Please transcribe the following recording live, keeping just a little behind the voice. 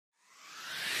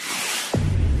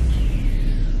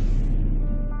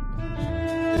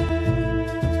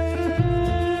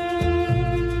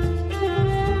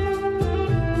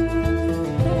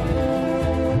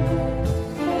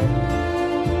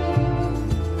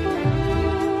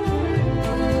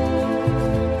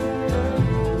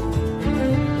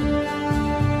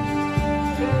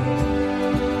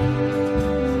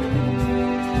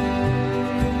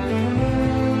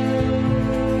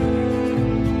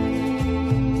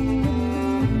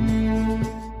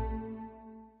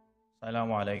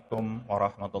Assalamualaikum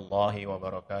warahmatullahi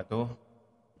wabarakatuh.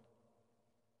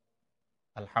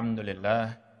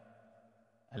 Alhamdulillah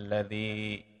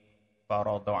alladzi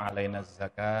farada 'alaina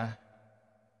az-zakah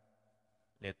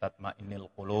litatma'innil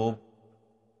qulub.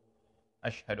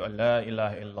 Asyhadu an la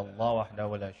ilaha illallah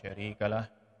wahdahu la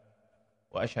syarikalah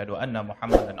wa asyhadu anna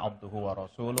Muhammadan abduhu wa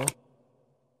rasuluh.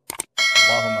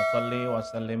 Allahumma shalli wa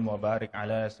sallim wa barik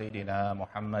ala sayidina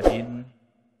Muhammadin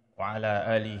wa ala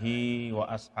alihi wa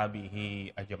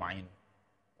ashabihi ajma'in.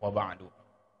 Wa ba'du.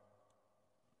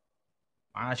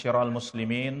 Ma'asyiral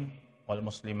muslimin wal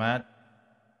muslimat,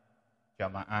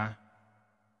 jamaah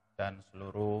dan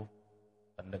seluruh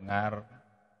pendengar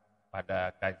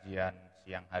pada kajian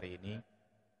siang hari ini.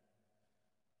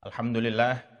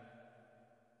 Alhamdulillah,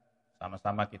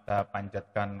 sama-sama kita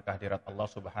panjatkan kehadirat Allah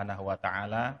Subhanahu wa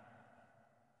taala,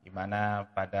 di mana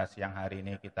pada siang hari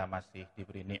ini kita masih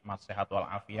diberi nikmat sehat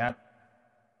walafiat,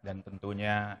 dan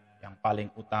tentunya yang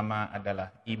paling utama adalah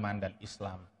iman dan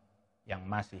Islam yang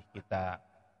masih kita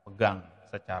pegang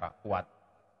secara kuat.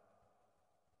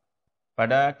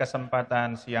 Pada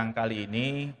kesempatan siang kali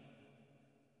ini,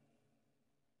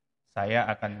 saya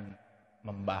akan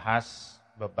membahas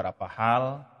beberapa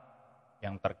hal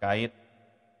yang terkait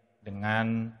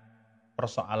dengan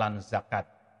persoalan zakat.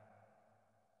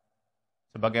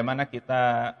 Sebagaimana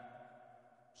kita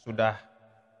sudah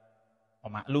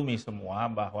memaklumi semua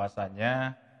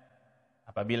bahwasanya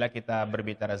apabila kita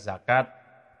berbicara zakat,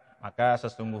 maka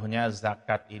sesungguhnya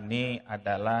zakat ini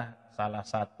adalah salah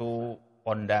satu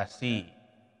fondasi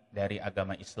dari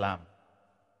agama Islam.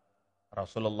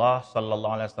 Rasulullah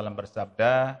sallallahu alaihi wasallam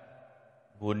bersabda,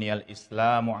 "Bunyal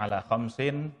Islamu ala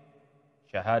khamsin,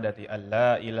 syahadati an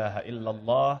la ilaha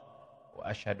illallah wa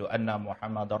asyhadu anna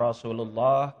Muhammadar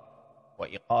Rasulullah wa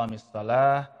iqamis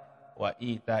salah wa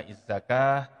ita'iz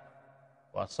zakah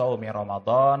wa shaumi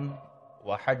Ramadhan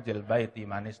wa hajjil baiti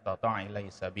man istata'a ilaihi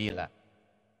sabila."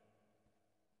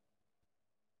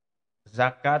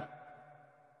 Zakat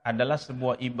adalah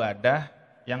sebuah ibadah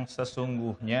yang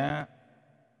sesungguhnya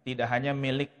tidak hanya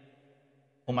milik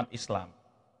umat Islam,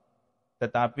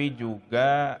 tetapi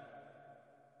juga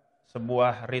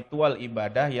sebuah ritual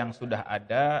ibadah yang sudah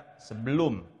ada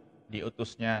sebelum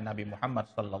diutusnya Nabi Muhammad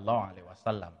sallallahu alaihi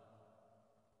wasallam.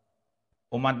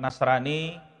 Umat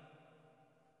Nasrani,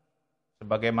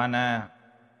 sebagaimana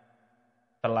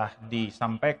telah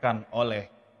disampaikan oleh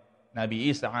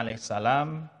Nabi Isa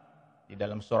alaihissalam di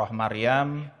dalam surah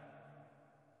Maryam,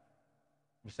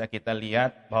 bisa kita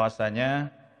lihat bahwasanya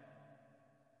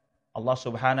Allah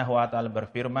Subhanahu wa taala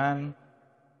berfirman,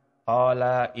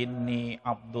 "Qala inni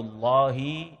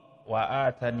Abdullahi wa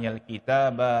ataniyal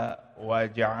kitaba wa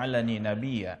ja'alani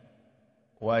nabiyya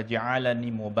wa ja'alani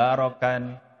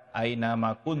mubarakan aina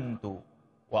ma kuntu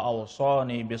wa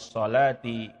awsani bis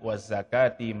salati waz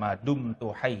zakati ma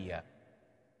dumtu hayya."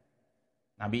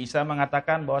 Nabi Isa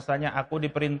mengatakan bahwasanya aku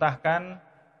diperintahkan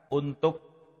untuk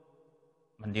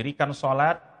mendirikan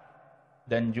salat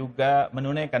dan juga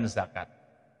menunaikan zakat.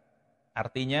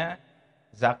 Artinya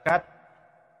zakat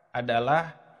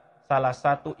adalah salah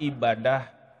satu ibadah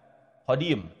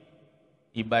qadim,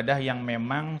 ibadah yang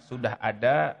memang sudah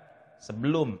ada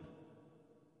sebelum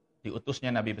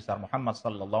diutusnya Nabi besar Muhammad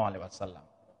sallallahu alaihi wasallam.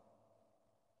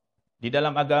 Di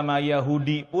dalam agama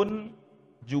Yahudi pun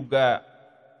juga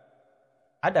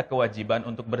ada kewajiban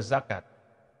untuk berzakat,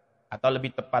 atau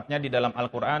lebih tepatnya di dalam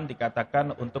Al-Qur'an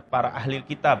dikatakan untuk para ahli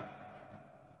kitab.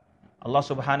 Allah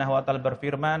Subhanahu wa taala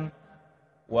berfirman,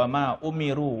 "Wa ma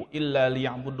umiru illa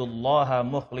liya'budullaha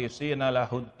mukhlishina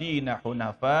lahuddina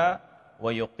hunafa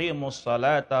wa yuqimus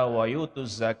salata wa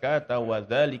yutuz zakata wa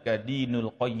dzalika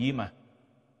dinul qayyimah."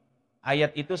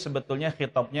 Ayat itu sebetulnya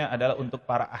khitabnya adalah untuk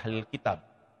para ahli kitab.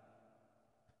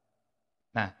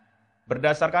 Nah,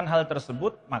 berdasarkan hal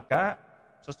tersebut, maka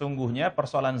sesungguhnya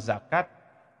persoalan zakat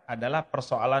adalah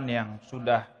persoalan yang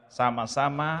sudah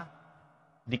sama-sama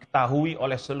diketahui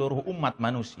oleh seluruh umat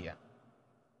manusia.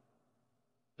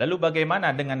 Lalu bagaimana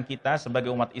dengan kita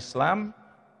sebagai umat Islam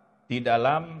di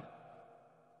dalam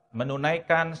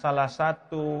menunaikan salah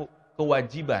satu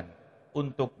kewajiban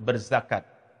untuk berzakat?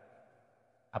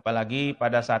 Apalagi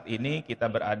pada saat ini kita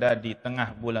berada di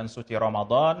tengah bulan suci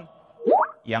Ramadhan,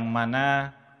 yang mana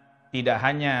tidak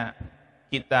hanya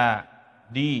kita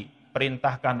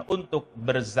diperintahkan untuk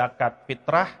berzakat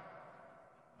fitrah,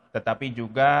 tetapi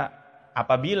juga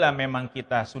apabila memang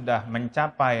kita sudah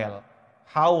mencapai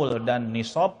haul dan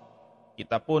nisab,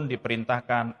 kita pun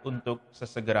diperintahkan untuk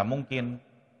sesegera mungkin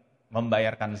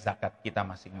membayarkan zakat kita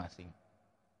masing-masing.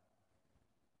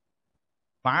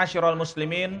 Ma'asyiral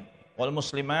muslimin wal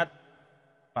muslimat,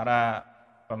 para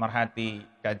pemerhati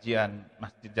kajian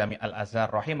Masjid Jami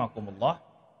Al-Azhar rahimakumullah,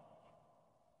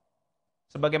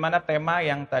 Sebagaimana tema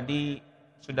yang tadi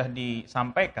sudah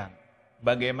disampaikan,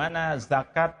 bagaimana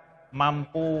zakat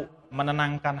mampu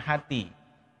menenangkan hati,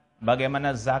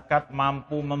 bagaimana zakat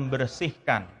mampu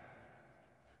membersihkan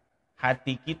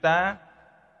hati kita,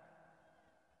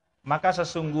 maka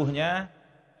sesungguhnya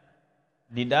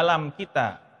di dalam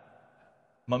kita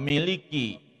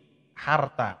memiliki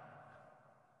harta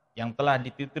yang telah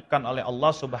dititipkan oleh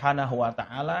Allah Subhanahu wa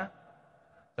taala,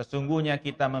 sesungguhnya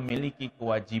kita memiliki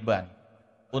kewajiban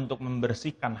untuk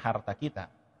membersihkan harta kita.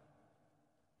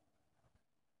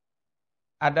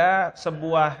 Ada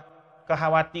sebuah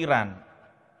kekhawatiran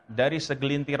dari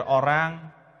segelintir orang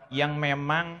yang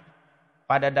memang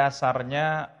pada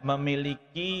dasarnya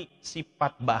memiliki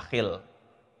sifat bakhil.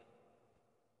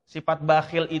 Sifat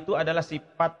bakhil itu adalah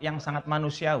sifat yang sangat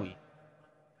manusiawi.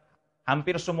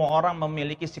 Hampir semua orang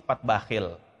memiliki sifat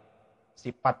bakhil.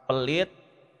 Sifat pelit,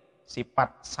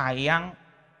 sifat sayang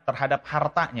terhadap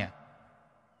hartanya.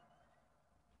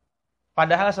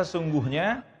 Padahal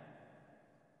sesungguhnya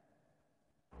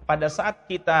pada saat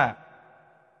kita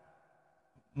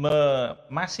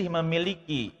masih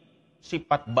memiliki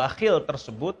sifat bakhil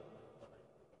tersebut,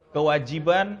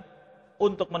 kewajiban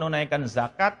untuk menunaikan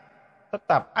zakat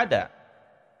tetap ada.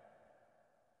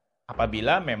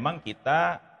 Apabila memang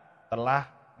kita telah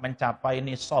mencapai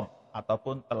nisab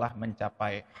ataupun telah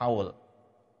mencapai haul.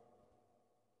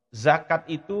 Zakat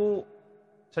itu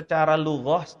secara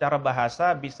lughah, secara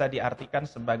bahasa bisa diartikan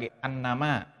sebagai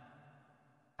an-nama,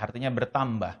 artinya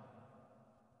bertambah.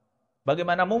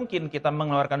 Bagaimana mungkin kita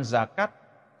mengeluarkan zakat,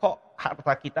 kok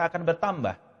harta kita akan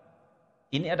bertambah?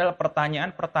 Ini adalah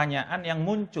pertanyaan-pertanyaan yang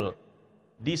muncul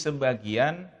di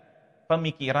sebagian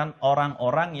pemikiran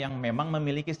orang-orang yang memang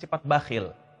memiliki sifat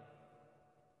bakhil.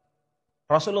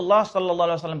 Rasulullah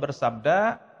SAW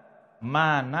bersabda,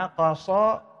 "Ma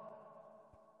naqasa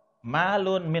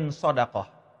malun min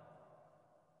shadaqah."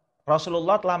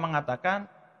 Rasulullah telah mengatakan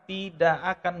tidak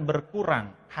akan berkurang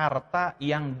harta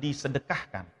yang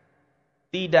disedekahkan.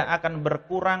 Tidak akan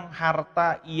berkurang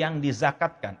harta yang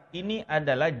dizakatkan. Ini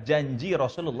adalah janji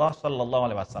Rasulullah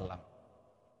SAW.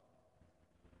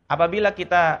 Apabila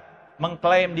kita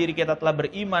mengklaim diri kita telah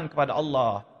beriman kepada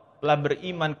Allah, telah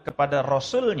beriman kepada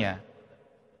Rasulnya,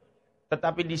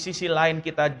 tetapi di sisi lain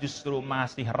kita justru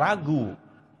masih ragu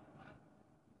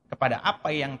kepada apa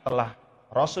yang telah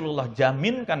Rasulullah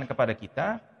jaminkan kepada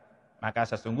kita, maka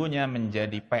sesungguhnya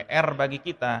menjadi PR bagi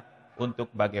kita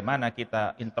untuk bagaimana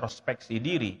kita introspeksi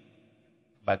diri,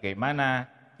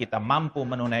 bagaimana kita mampu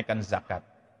menunaikan zakat.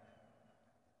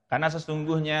 Karena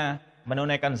sesungguhnya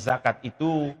menunaikan zakat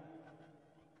itu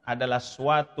adalah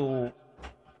suatu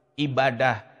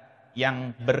ibadah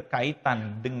yang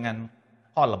berkaitan dengan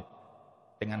qalb,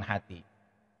 dengan hati.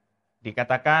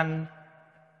 Dikatakan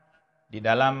di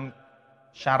dalam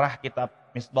syarah kitab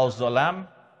Misbahuz Zolam,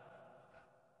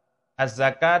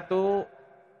 az-zakatu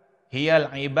hiyal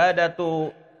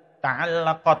ibadatu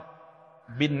ta'allaqat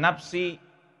bin nafsi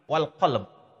wal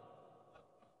qalb.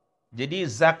 Jadi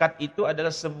zakat itu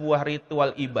adalah sebuah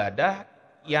ritual ibadah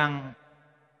yang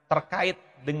terkait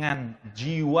dengan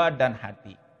jiwa dan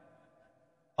hati.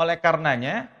 Oleh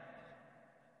karenanya,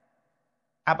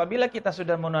 apabila kita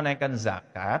sudah menunaikan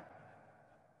zakat,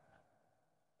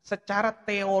 secara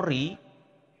teori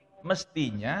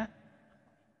mestinya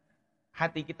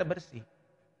hati kita bersih.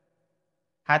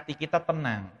 Hati kita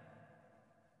tenang.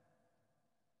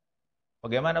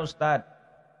 Bagaimana Ustadz?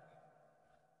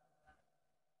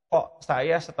 Kok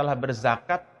saya setelah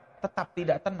berzakat tetap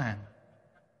tidak tenang?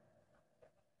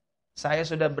 Saya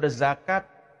sudah berzakat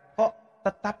kok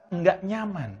tetap enggak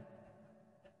nyaman?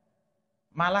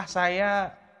 Malah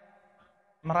saya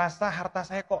merasa harta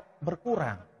saya kok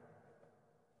berkurang.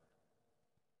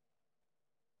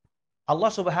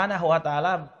 Allah Subhanahu wa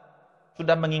taala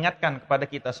sudah mengingatkan kepada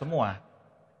kita semua.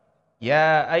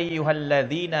 Ya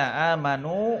ayyuhalladzina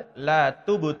amanu la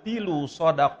tubtilu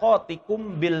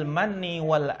shadaqatikum bil manni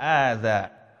wal adza.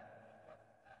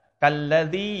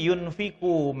 Kalladzi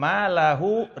yunfiqu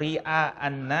malahu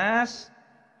ria'an nas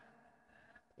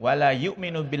wa la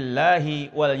yu'minu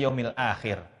billahi wal yaumil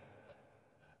akhir.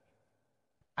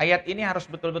 Ayat ini harus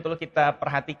betul-betul kita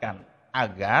perhatikan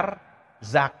agar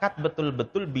zakat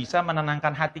betul-betul bisa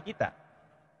menenangkan hati kita.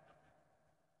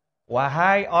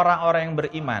 Wahai orang-orang yang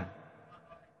beriman,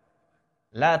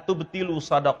 la tubtilu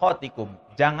shadaqatikum,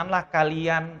 janganlah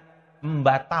kalian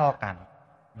membatalkan,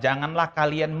 janganlah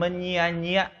kalian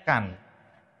menyia-nyiakan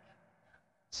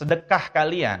sedekah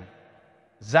kalian,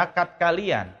 zakat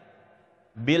kalian,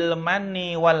 bil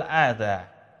manni wal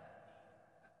adza.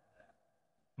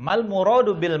 Mal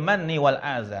muradu bil manni wal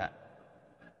adza?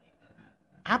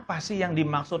 Apa sih yang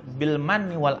dimaksud bil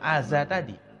manni wal adza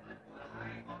tadi?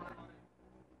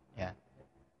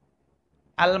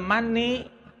 Al-manni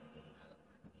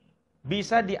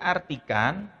bisa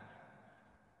diartikan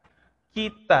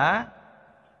kita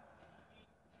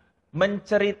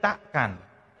menceritakan,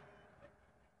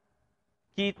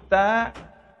 kita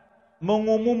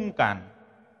mengumumkan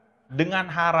dengan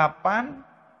harapan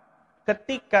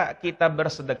ketika kita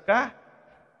bersedekah,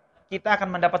 kita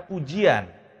akan mendapat pujian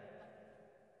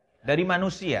dari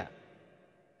manusia.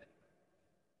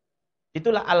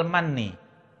 Itulah al-manni.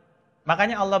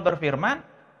 Makanya Allah berfirman,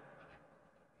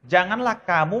 janganlah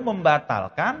kamu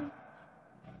membatalkan,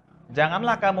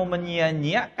 janganlah kamu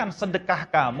menyia-nyiakan sedekah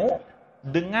kamu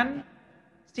dengan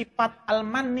sifat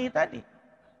al-manni tadi.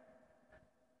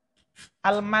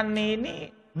 Al-manni ini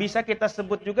bisa kita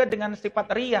sebut juga dengan sifat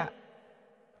riya.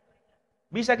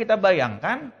 Bisa kita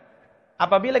bayangkan,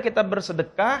 apabila kita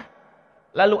bersedekah,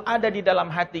 lalu ada di dalam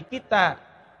hati kita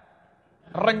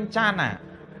rencana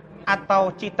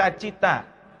atau cita-cita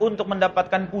untuk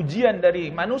mendapatkan pujian dari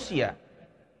manusia,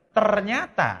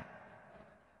 ternyata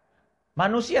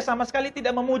manusia sama sekali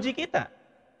tidak memuji kita.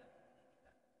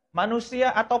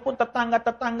 Manusia ataupun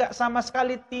tetangga-tetangga sama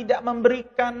sekali tidak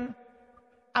memberikan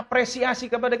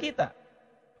apresiasi kepada kita.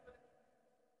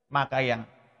 Maka yang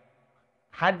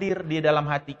hadir di dalam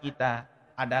hati kita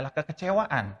adalah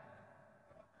kekecewaan.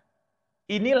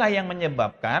 Inilah yang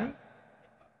menyebabkan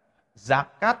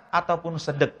zakat ataupun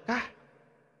sedekah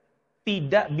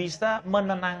tidak bisa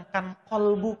menenangkan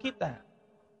kolbu kita.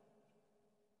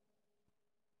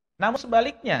 Namun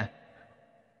sebaliknya,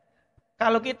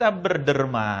 kalau kita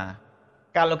berderma,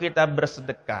 kalau kita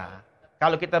bersedekah,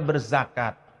 kalau kita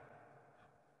berzakat,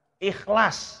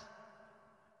 ikhlas,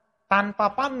 tanpa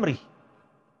pamrih,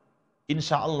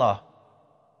 insya Allah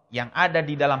yang ada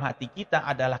di dalam hati kita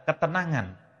adalah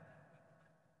ketenangan.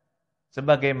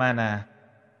 Sebagaimana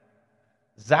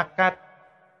zakat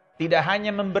tidak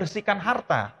hanya membersihkan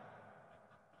harta,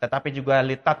 tetapi juga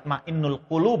litatma'innul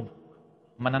qulub,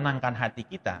 menenangkan hati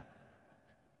kita.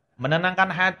 Menenangkan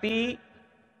hati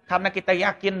karena kita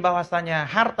yakin bahwasanya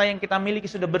harta yang kita miliki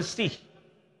sudah bersih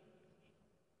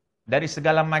dari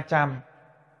segala macam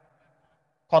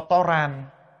kotoran,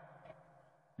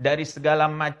 dari segala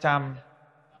macam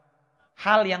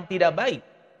hal yang tidak baik.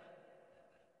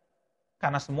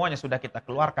 Karena semuanya sudah kita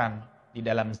keluarkan di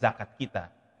dalam zakat kita.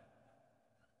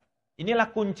 Inilah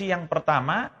kunci yang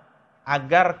pertama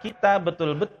agar kita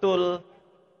betul-betul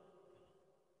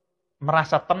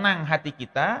merasa tenang hati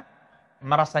kita,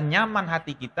 merasa nyaman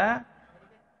hati kita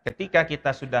ketika kita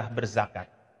sudah berzakat.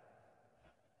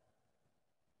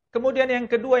 Kemudian yang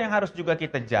kedua yang harus juga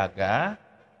kita jaga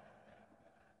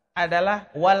adalah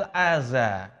wal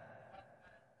aza.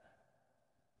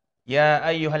 Ya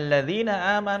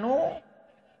ayyuhalladzina amanu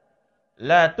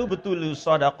la tubtulu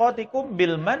shadaqatikum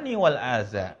bil manni wal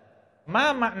aza.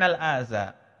 Ma maknal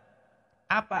aza?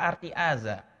 Apa arti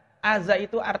aza? Aza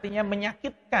itu artinya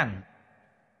menyakitkan.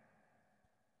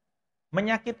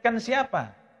 Menyakitkan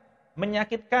siapa?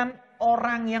 Menyakitkan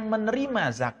orang yang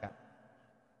menerima zakat.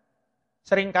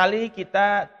 Seringkali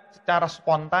kita secara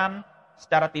spontan,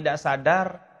 secara tidak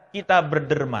sadar, kita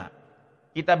berderma,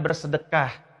 kita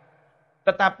bersedekah,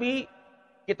 tetapi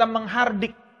kita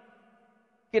menghardik,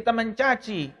 kita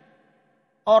mencaci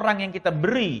orang yang kita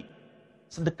beri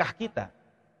sedekah kita.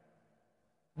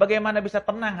 Bagaimana bisa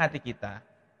tenang hati kita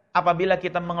apabila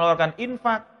kita mengeluarkan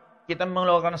infak, kita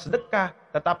mengeluarkan sedekah,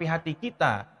 tetapi hati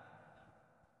kita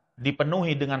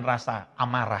dipenuhi dengan rasa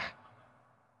amarah,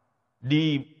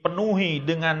 dipenuhi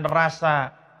dengan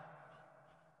rasa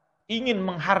ingin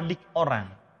menghardik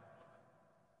orang.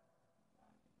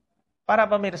 Para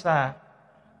pemirsa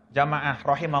jamaah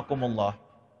rahimakumullah,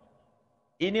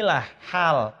 inilah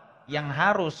hal yang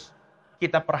harus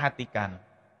kita perhatikan.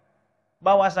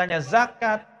 Bahwasanya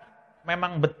zakat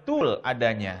memang betul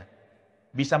adanya,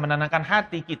 bisa menenangkan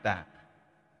hati kita,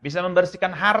 bisa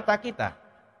membersihkan harta kita.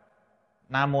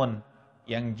 Namun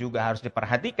yang juga harus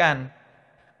diperhatikan,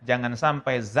 jangan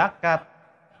sampai zakat,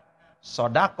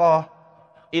 sedekah,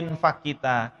 infak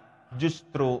kita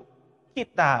justru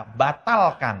kita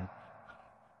batalkan,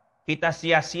 kita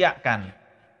sia-siakan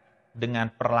dengan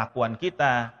perlakuan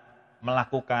kita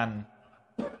melakukan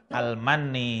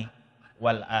al-manni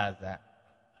wal aza.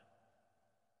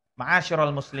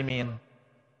 Ma'asyiral muslimin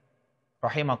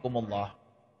rahimakumullah.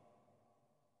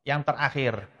 Yang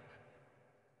terakhir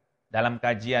dalam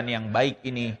kajian yang baik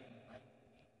ini,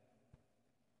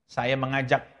 saya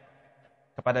mengajak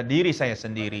kepada diri saya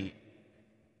sendiri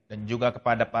dan juga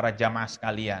kepada para jamaah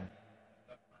sekalian.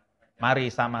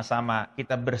 Mari sama-sama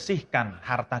kita bersihkan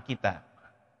harta kita.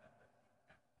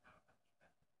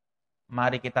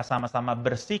 Mari kita sama-sama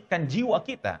bersihkan jiwa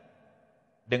kita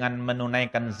dengan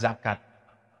menunaikan zakat.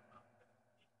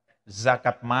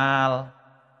 zakat mal,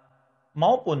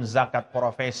 maupun zakat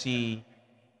profesi,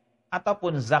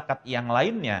 ataupun zakat yang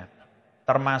lainnya,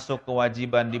 termasuk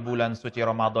kewajiban di bulan suci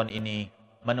Ramadan ini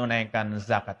menunaikan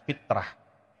zakat fitrah.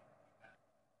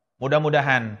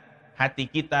 Mudah-mudahan hati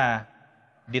kita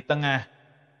di tengah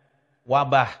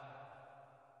wabah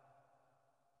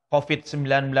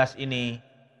COVID-19 ini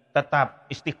tetap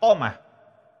istiqomah,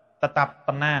 tetap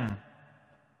tenang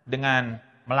dengan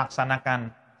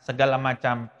melaksanakan segala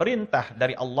macam perintah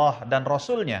dari Allah dan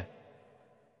Rasul-Nya.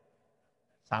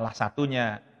 Salah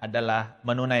satunya adalah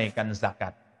menunaikan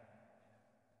zakat.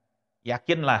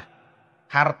 Yakinlah,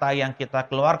 harta yang kita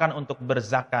keluarkan untuk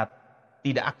berzakat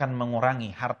tidak akan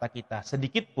mengurangi harta kita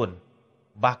sedikit pun,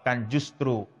 bahkan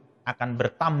justru akan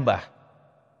bertambah.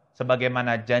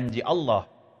 Sebagaimana janji Allah,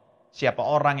 siapa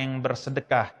orang yang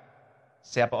bersedekah,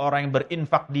 siapa orang yang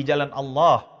berinfak di jalan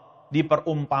Allah,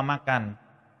 diperumpamakan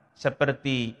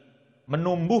seperti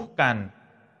menumbuhkan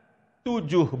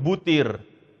 7 butir,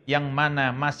 yang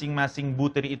mana masing-masing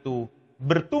butir itu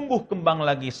bertumbuh kembang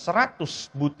lagi 100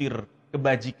 butir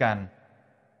kebajikan,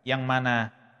 yang mana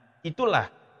itulah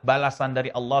balasan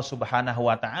dari Allah Subhanahu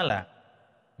wa taala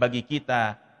bagi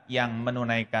kita yang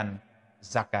menunaikan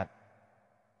zakat.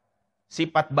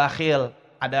 Sifat bakhil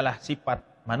adalah sifat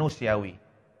manusiawi,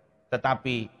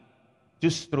 tetapi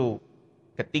justru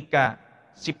ketika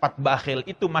sifat bakhil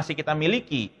itu masih kita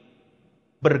miliki,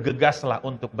 bergegaslah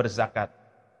untuk berzakat.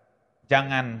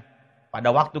 Jangan pada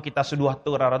waktu kita sudah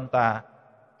tua renta,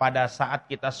 pada saat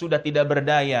kita sudah tidak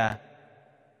berdaya,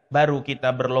 baru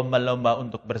kita berlomba-lomba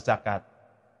untuk berzakat.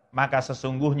 Maka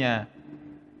sesungguhnya,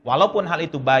 walaupun hal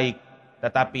itu baik,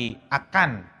 tetapi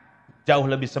akan jauh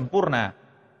lebih sempurna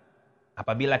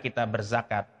apabila kita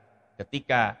berzakat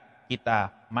ketika kita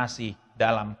masih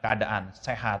dalam keadaan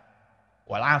sehat,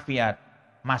 walafiat,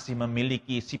 masih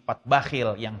memiliki sifat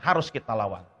bakhil yang harus kita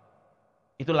lawan.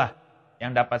 Itulah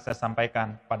yang dapat saya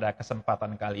sampaikan pada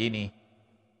kesempatan kali ini.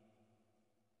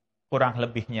 Kurang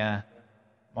lebihnya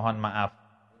mohon maaf.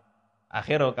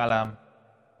 Akhirul kalam.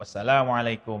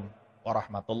 Wassalamualaikum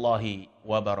warahmatullahi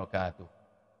wabarakatuh.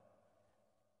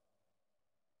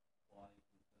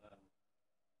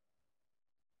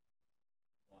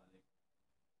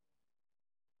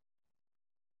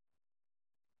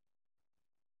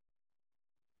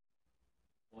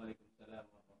 Waalaikumsalam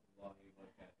warahmatullahi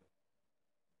wabarakatuh.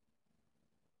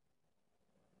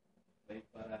 Baik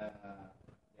para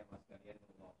jamaah sekalian,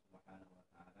 Allah Subhanahu wa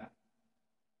taala,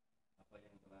 apa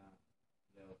yang telah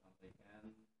beliau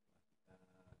sampaikan kita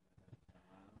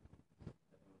bersama,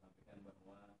 dan sampaikan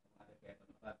bahwa ada kaitan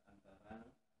erat antara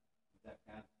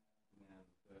zakat dengan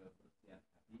kebersihan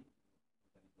hati.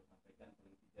 Kita itu sampaikan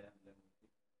paling tidak beliau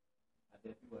mengutip ada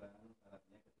 2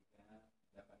 syaratnya ketika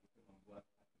zakat itu membuat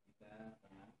hati kita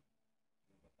tenang.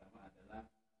 Yang pertama adalah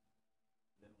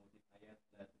dan mengutip ayat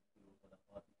la tusiru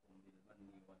sadaqatikum bil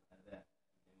manni wal adha,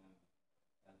 jangan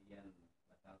kalian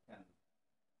batalkan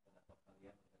sedekah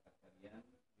kalian, zakat kalian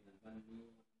bil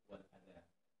manni wal adha,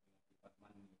 dengan sifat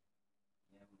manni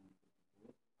yang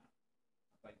menyebut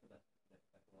apa itu sudah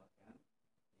kita keluarkan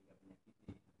sehingga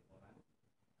menyakiti hati orang,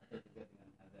 atau juga dengan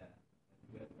adha, dan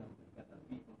juga kita memberikan,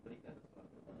 tapi memberikan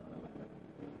sesuatu kepada orang lain.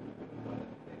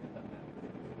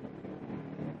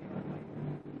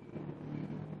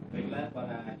 Baiklah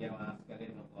para jamaah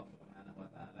sekalian Allah Subhanahu wa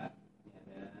taala, ini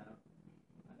ada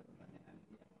pertanyaan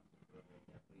ini yang masuk ke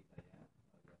Japri saya.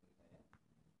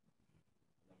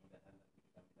 Mudah-mudahan nanti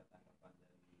kita minta tanggapan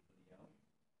dari beliau,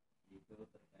 itu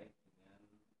terkait dengan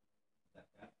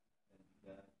zakat dan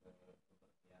juga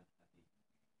kebersihan hati.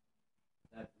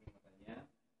 Dan ini makanya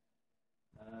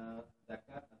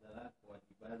zakat adalah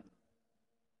kewajiban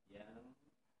yang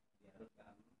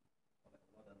diharuskan oleh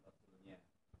Allah dan Rasul-Nya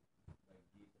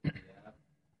bagi setiap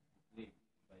muslim,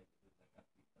 baik itu zakat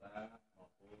fitrah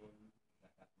maupun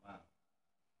zakat mal.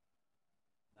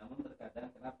 Namun terkadang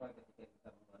kenapa ketika kita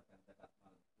mengeluarkan zakat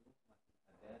mal itu masih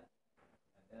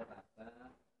ada rasa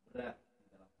berat di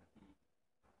dalam hati.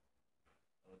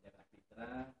 Kalau zakat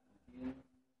fitrah mungkin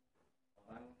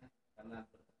orang karena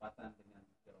bertepatan dengan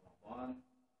bulan Ramadan,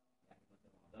 yang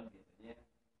bulan Ramadan biasanya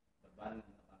berbarengan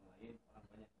dengan orang lain, orang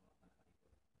banyak melakukan hal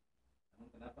itu. Namun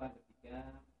kenapa ketika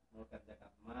mengeluarkan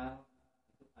zakat mal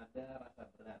itu ada rasa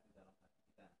berat di dalam hati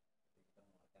kita ketika kita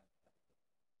mengeluarkan zakat itu?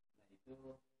 Nah, itu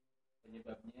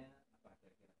penyebabnya apa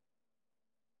kira-kira?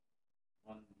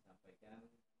 Mohon disampaikan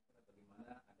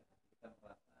bagaimana agar hati kita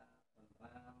merasa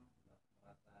tenang,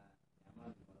 merasa nyaman,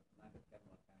 merasa tenang ketika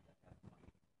mengeluarkan zakat mal.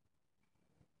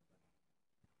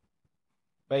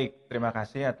 Baik, terima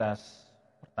kasih atas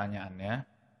pertanyaannya.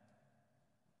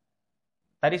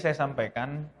 Tadi saya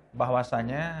sampaikan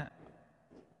bahwasanya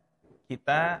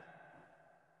kita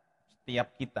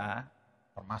setiap kita,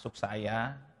 termasuk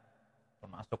saya,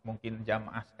 termasuk mungkin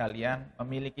jamaah sekalian,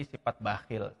 memiliki sifat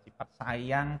bakhil, sifat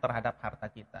sayang terhadap harta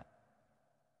kita.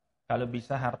 Kalau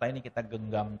bisa harta ini kita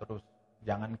genggam terus,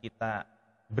 jangan kita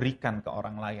berikan ke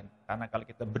orang lain. Karena kalau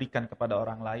kita berikan kepada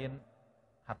orang lain,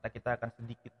 harta kita akan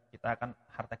sedikit,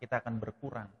 harta kita akan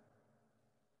berkurang.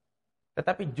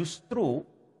 Tetapi justru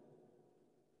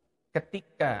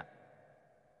ketika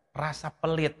rasa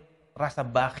pelit, rasa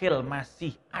bakhil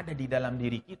masih ada di dalam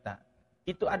diri kita,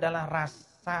 itu adalah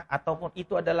rasa ataupun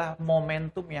itu adalah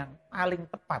momentum yang paling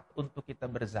tepat untuk kita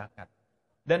berzakat.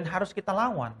 Dan harus kita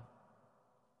lawan.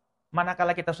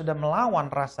 Manakala kita sudah melawan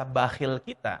rasa bakhil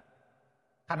kita,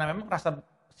 karena memang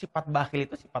sifat bakhil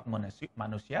itu sifat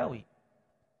manusiawi.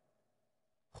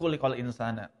 Khuliqal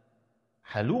insana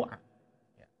halu'a.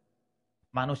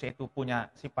 Manusia itu punya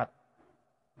sifat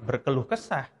berkeluh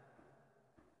kesah.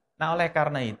 Nah, oleh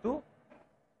karena itu,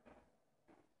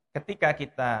 ketika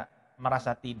kita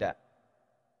merasa tidak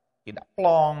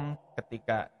plong,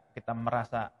 ketika kita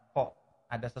merasa kok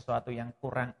ada sesuatu yang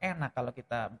kurang enak kalau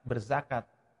kita berzakat,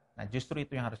 nah justru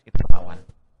itu yang harus kita lawan.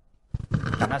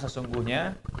 Karena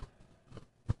sesungguhnya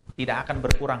tidak akan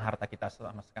berkurang harta kita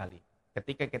sama sekali.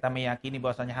 Ketika kita meyakini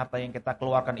bahwasanya harta yang kita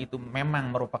keluarkan itu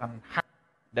memang merupakan hak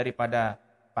daripada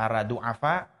para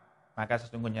du'afa, maka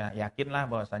sesungguhnya yakinlah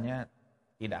bahwasanya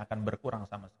tidak akan berkurang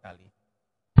sama sekali.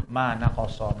 Ma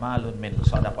naqasa malun min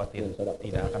shadaqatin,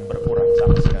 tidak akan berkurang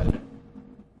sama sekali.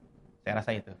 Saya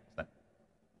rasa itu, Ustaz.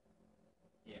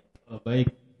 Ya,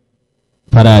 baik.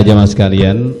 Para jamaah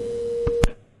sekalian,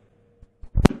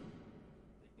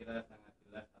 saya kira sangat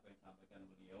jelas apa yang disampaikan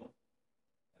beliau.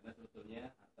 Karena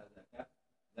sebetulnya harta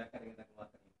zakat yang kita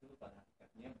keluarkan itu pada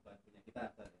hakikatnya bukan punya kita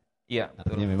saja. Iya,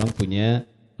 artinya memang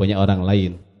punya orang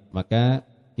lain. Maka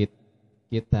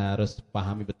kita harus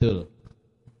pahami betul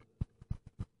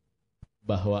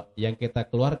bahwa yang kita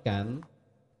keluarkan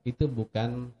itu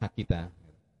bukan hak kita.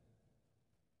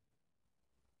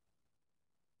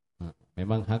 Nah,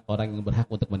 memang hak orang yang berhak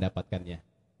untuk mendapatkannya.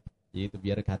 Jadi itu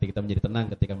biar hati kita menjadi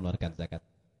tenang ketika mengeluarkan zakat.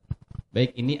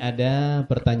 Baik, ini ada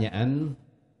pertanyaan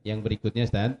yang berikutnya,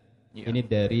 Ustaz. Ya. Ini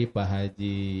dari Pak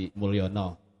Haji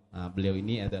Mulyono. Nah, beliau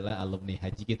ini adalah alumni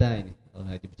haji kita ini,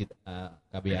 alumni haji Masjid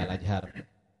KBA Azhar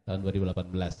tahun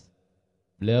 2018.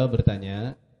 Beliau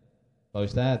bertanya, Pak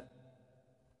Ustadz,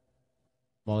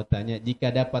 mau tanya,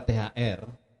 jika dapat THR,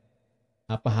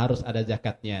 apa harus ada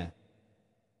zakatnya?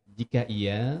 Jika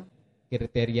iya,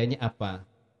 kriterianya apa?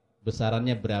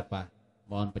 Besarannya berapa?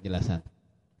 Mohon penjelasan.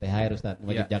 THR Ustadz,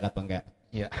 wajib zakat apa enggak?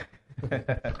 Iya.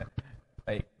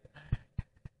 Baik.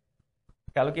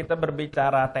 Kalau kita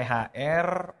berbicara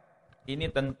THR, ini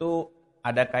tentu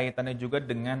ada kaitannya juga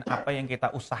dengan apa yang kita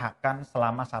usahakan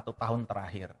selama 1 tahun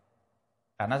terakhir.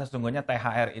 Karena sesungguhnya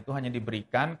THR itu hanya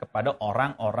diberikan kepada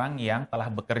orang-orang yang telah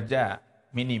bekerja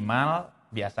minimal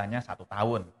biasanya 1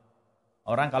 tahun.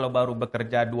 Orang kalau baru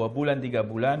bekerja 2 bulan, 3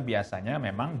 bulan biasanya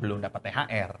memang belum dapat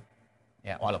THR.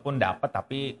 Ya, walaupun dapat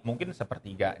tapi mungkin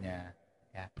sepertiganya.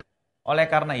 Ya. Oleh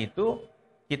karena itu,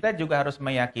 kita juga harus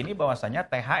meyakini bahwasanya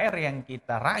THR yang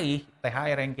kita raih,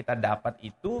 THR yang kita dapat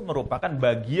itu merupakan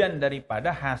bagian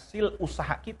daripada hasil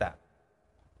usaha kita.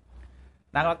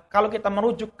 Nah, kalau kita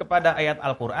merujuk kepada ayat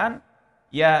Al-Qur'an,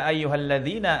 ya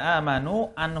ayyuhalladzina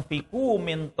amanu anfiqu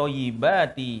min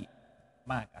thayyibati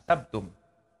ma kasabtum.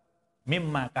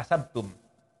 Mimma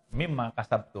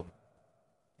kasabtum.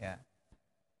 Ya.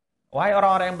 Wahai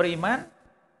orang-orang yang beriman,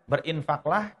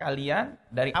 berinfaklah kalian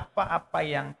dari apa-apa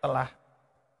yang telah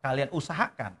kalian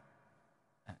usahakan.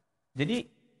 Nah, jadi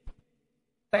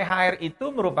THR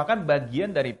itu merupakan bagian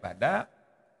daripada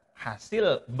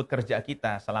hasil bekerja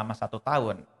kita selama 1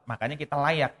 tahun. Makanya kita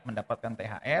layak mendapatkan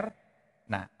THR.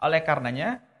 Nah, oleh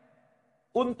karenanya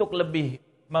untuk lebih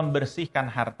membersihkan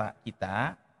harta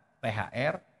kita,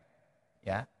 THR,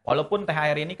 ya, walaupun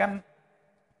THR ini kan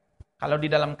kalau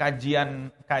di dalam kajian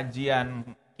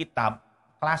kitab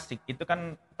klasik itu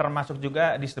kan termasuk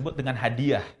juga disebut dengan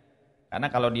hadiah. Karena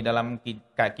kalau di dalam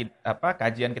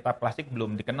kajian kitab klasik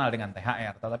belum dikenal dengan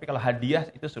THR, tetapi kalau hadiah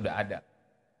itu sudah ada.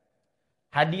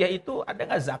 Hadiah itu ada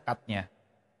nggak zakatnya?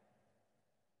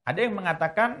 Ada yang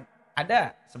mengatakan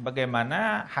ada,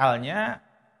 sebagaimana halnya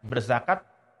berzakat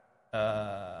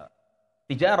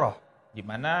tijaroh, di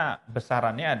mana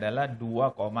besarannya adalah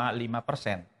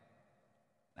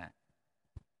 2,5%. Nah,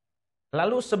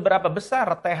 lalu seberapa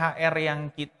besar THR yang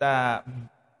kita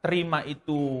terima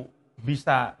itu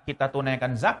bisa kita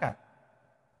tunaikan zakat?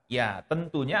 Ya,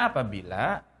 tentunya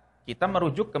apabila kita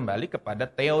merujuk kembali kepada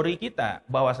teori kita,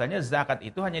 bahwasanya zakat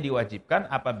itu hanya diwajibkan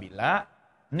apabila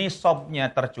nisabnya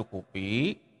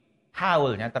tercukupi,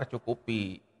 haulnya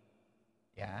tercukupi.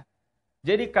 Ya.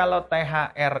 Jadi kalau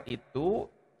THR itu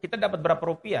kita dapat berapa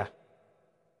rupiah?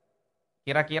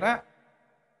 Kira-kira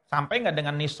sampai nggak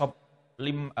dengan nisab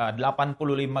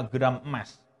 85 gram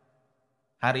emas?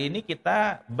 Hari ini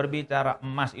kita berbicara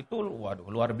emas itu, waduh,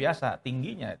 luar biasa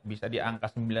tingginya, bisa di angka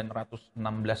 916.000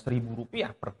 rupiah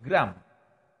per gram.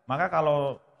 Maka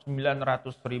kalau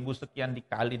 900.000 sekian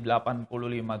dikali 85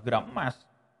 gram emas,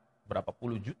 berapa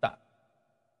puluh juta.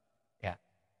 Ya.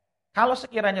 Kalau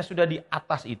sekiranya sudah di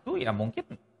atas itu, ya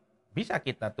mungkin bisa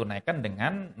kita tunaikan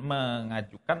dengan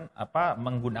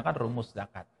menggunakan rumus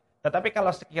zakat. Tetapi kalau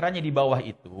sekiranya di bawah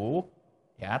itu,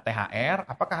 ya THR,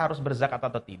 apakah harus berzakat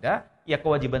atau tidak? Ya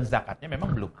kewajiban zakatnya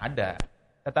memang belum ada.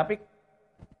 Tetapi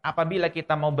apabila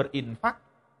kita mau berinfak,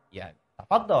 ya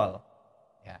tafadhol.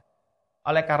 Ya.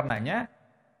 Oleh karenanya,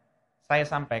 saya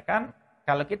sampaikan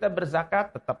kalau kita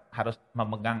berzakat tetap harus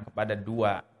memegang kepada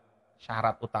dua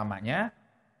syarat utamanya.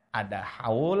 Ada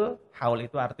haul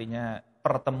itu artinya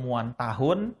pertemuan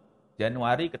tahun,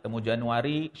 Januari ketemu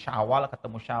Januari, Syawal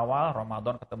ketemu Syawal,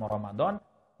 Ramadan ketemu Ramadan.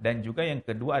 Dan juga yang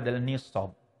kedua adalah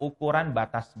nisab, ukuran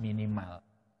batas minimal.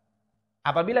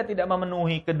 Apabila tidak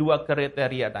memenuhi kedua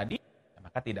kriteria tadi,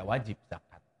 maka tidak wajib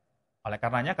zakat. Oleh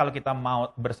karenanya kalau kita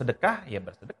mau bersedekah, ya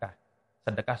bersedekah.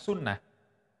 Sedekah sunnah.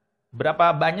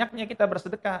 Berapa banyaknya kita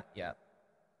bersedekah? Ya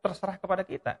terserah kepada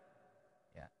kita.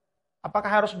 Ya.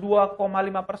 Apakah harus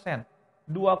 2,5%?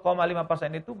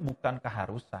 2,5% itu bukan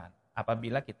keharusan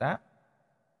apabila kita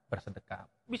bersedekah.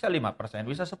 Bisa 5%,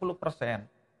 bisa 10%.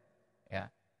 Ya.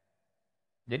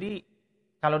 Jadi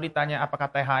kalau ditanya apakah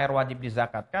THR wajib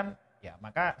dizakatkan, ya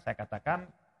maka saya katakan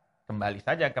kembali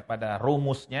saja kepada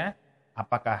rumusnya,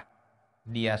 apakah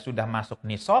dia sudah masuk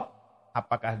nisab,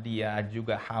 apakah dia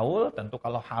juga haul. Tentu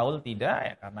kalau haul tidak,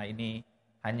 ya karena ini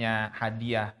hanya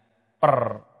hadiah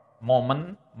per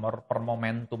momen, per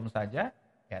momentum saja.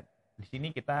 Ya di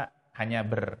sini kita hanya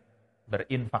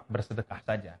berinfak, bersedekah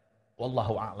saja.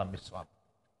 Wallahu a'lam bishawab.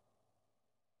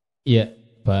 Iya,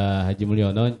 Pak Haji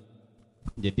Mulyono.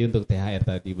 Jadi untuk THR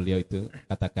tadi beliau itu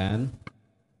katakan,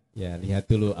 ya lihat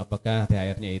dulu apakah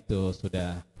THR-nya itu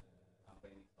sudah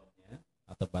sampai nisabnya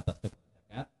atau batas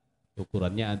zakat.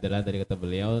 Ukurannya adalah dari kata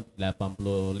beliau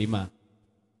 85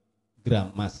 gram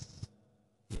emas.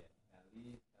 Ya,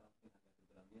 kali sekarang mungkin harga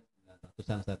gramnya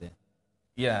 900-an Ustaz ya.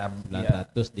 Iya,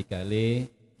 900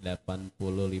 dikali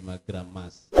 85 gram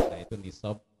emas. Nah, itu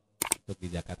nisab untuk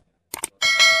di zakat.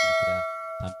 Sudah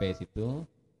sampai situ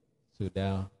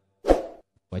sudah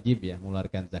wajib ya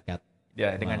mengeluarkan zakat.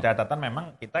 Ya, dengan catatan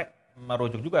memang kita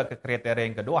merujuk juga ke kriteria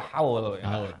yang kedua, haul. Ya.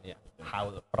 Haul, ya.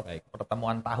 Haul,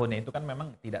 pertemuan tahunnya itu kan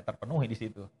memang tidak terpenuhi di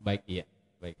situ. Baik, iya.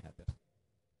 Baik, hadir.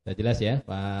 Sudah jelas ya,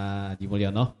 Pak Haji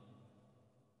Mulyono.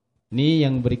 Ini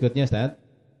yang berikutnya, Ustaz,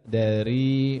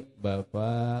 dari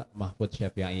Bapak Mahfud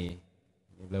Syafi'i.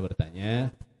 Beliau bertanya,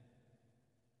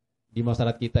 di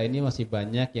masyarakat kita ini masih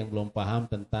banyak yang belum paham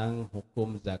tentang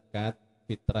hukum zakat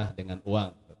fitrah dengan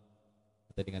uang.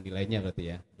 Atau dengan nilainya berarti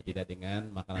ya, berbeda dengan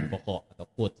makanan pokok atau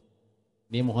food.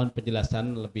 Ini mohon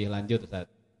penjelasan lebih lanjut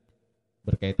Ustaz,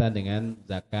 berkaitan dengan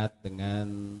zakat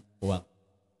dengan uang.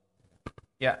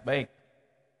 Ya, baik.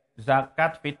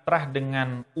 Zakat fitrah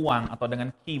dengan uang atau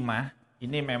dengan qimah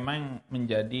ini memang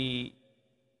menjadi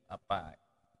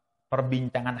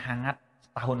perbincangan hangat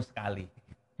setahun sekali.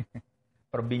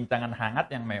 Perbincangan hangat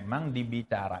yang memang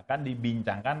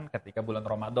dibincangkan ketika bulan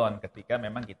Ramadan, ketika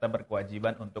memang kita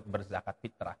berkewajiban untuk berzakat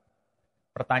fitrah.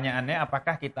 Pertanyaannya,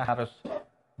 apakah kita harus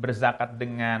berzakat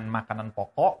dengan makanan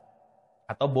pokok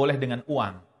atau boleh dengan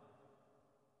uang?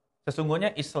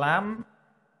 Sesungguhnya Islam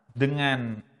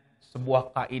dengan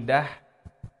sebuah kaidah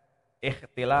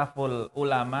ikhtilaful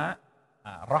ulama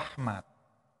rahmat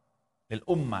lil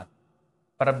ummat.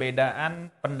 Perbedaan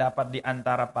pendapat di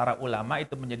antara para ulama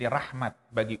itu menjadi rahmat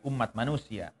bagi umat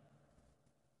manusia.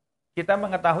 Kita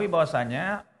mengetahui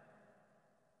bahwasanya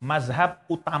mazhab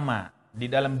utama di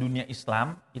dalam dunia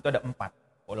Islam itu ada 4.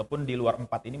 Walaupun di luar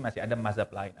 4 ini masih ada mazhab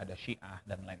lain, ada Syiah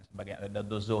dan lain sebagainya,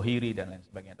 ada Zohiri dan lain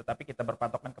sebagainya. Tetapi kita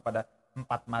berpatokan kepada 4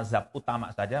 mazhab utama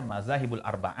saja, mazahibul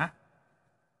arba'ah.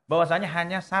 Bahwasanya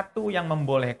hanya satu yang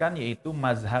membolehkan, yaitu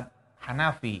mazhab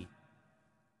Hanafi.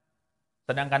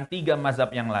 Sedangkan 3 mazhab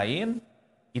yang lain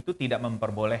itu tidak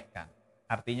memperbolehkan.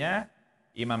 Artinya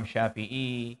Imam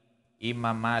Syafi'i,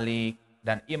 Imam Malik,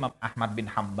 dan Imam Ahmad bin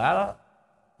Hambal,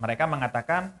 mereka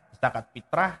mengatakan zakat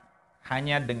fitrah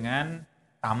hanya dengan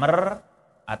tamer,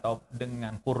 atau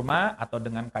dengan kurma, atau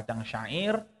dengan kacang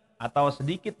syair, atau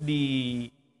sedikit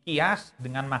dikias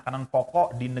dengan makanan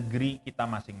pokok di negeri kita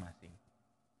masing-masing.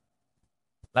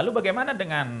 Lalu bagaimana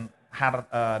dengan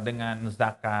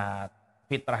zakat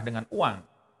fitrah dengan uang?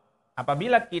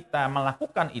 Apabila kita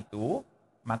melakukan itu,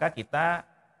 maka kita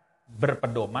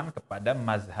berpedoman kepada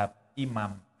mazhab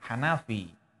Imam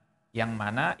Hanafi, yang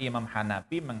mana Imam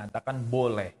Hanafi mengatakan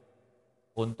boleh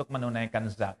untuk menunaikan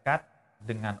zakat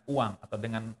dengan uang atau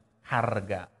dengan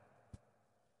harga.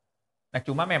 Nah,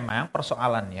 cuma memang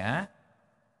persoalannya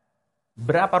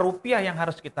berapa rupiah yang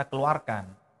harus kita keluarkan?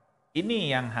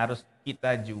 Ini yang harus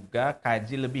kita juga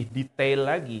kaji lebih detail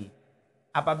lagi.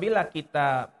 Apabila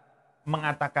kita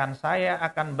mengatakan saya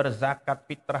akan berzakat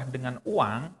fitrah dengan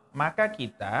uang, maka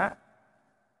kita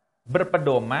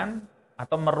berpedoman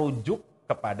atau merujuk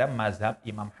kepada mazhab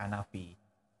Imam Hanafi.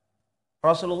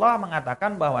 Rasulullah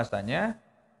mengatakan bahwasanya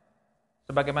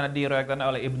sebagaimana diriwayatkan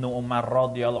oleh Ibnu Umar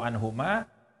radhiyallahu anhuma,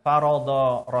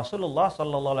 faradha Rasulullah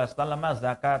sallallahu alaihi wasallam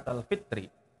zakatul fitri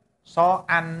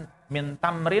so'an min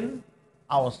tamrin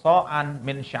aw so'an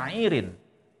min syairin.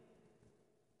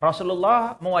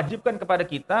 Rasulullah mewajibkan kepada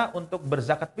kita untuk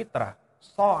berzakat fitrah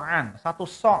so'an, satu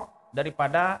so'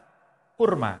 daripada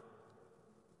kurma,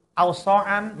 aw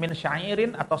so'an min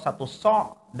syairin, atau satu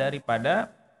so' daripada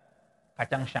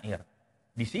kacang syair.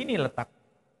 Di sini letak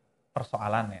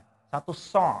persoalannya. Satu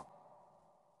so',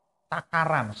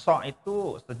 takaran. So'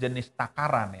 itu sejenis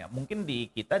takaran ya. Mungkin di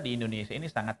kita di Indonesia ini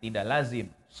sangat tidak lazim.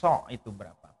 So' itu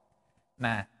berapa?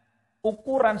 Nah,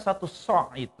 ukuran satu so'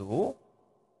 itu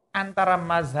antara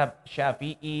mazhab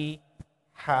Syafi'i,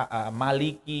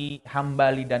 Maliki,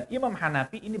 Hambali, dan Imam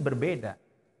Hanafi ini berbeda.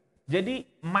 Jadi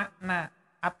makna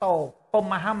atau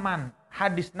pemahaman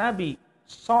hadis Nabi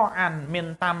so'an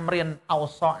min tamrin au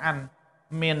so'an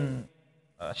min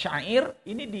syair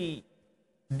ini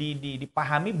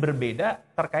dipahami berbeda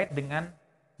terkait dengan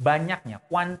banyaknya,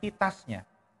 kuantitasnya.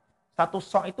 Satu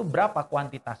so' itu berapa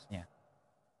kuantitasnya?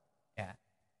 Ya.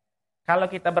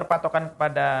 Kalau kita berpatokan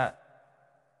kepada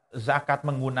zakat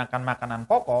menggunakan makanan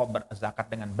pokok, zakat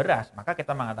dengan beras, maka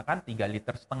kita mengatakan 3,5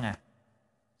 liter.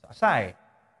 Selesai.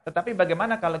 Tetapi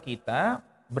bagaimana kalau kita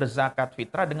berzakat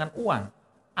fitrah dengan uang?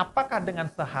 Apakah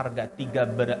dengan seharga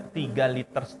 3,5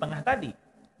 liter tadi?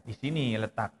 Di sini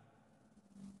letak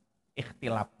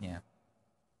ikhtilafnya.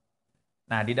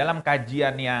 Nah, di dalam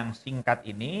kajian yang singkat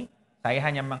ini, saya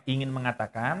hanya ingin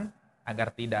mengatakan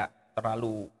agar tidak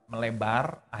terlalu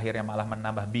melebar, akhirnya malah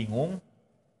menambah bingung.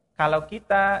 Kalau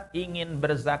kita ingin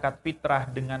berzakat fitrah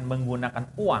dengan menggunakan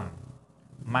uang,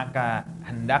 maka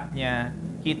hendaknya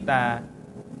kita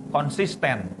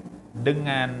konsisten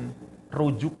dengan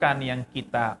rujukan yang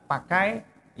kita pakai,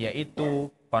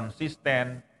 yaitu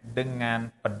konsisten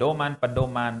dengan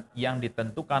pedoman-pedoman yang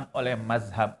ditentukan oleh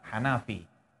mazhab Hanafi.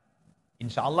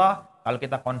 Insya Allah, kalau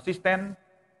kita konsisten,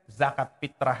 zakat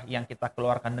fitrah yang kita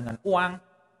keluarkan dengan uang,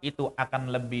 itu akan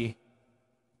lebih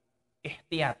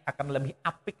ihtiyat, akan lebih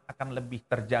apik, akan lebih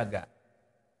terjaga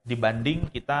dibanding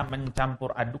kita mencampur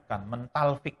adukan,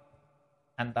 mentalfik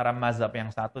antara mazhab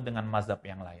yang satu dengan mazhab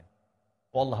yang lain.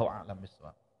 Wallahu a'lam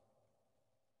bishawab.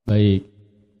 Baik,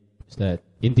 Ustaz.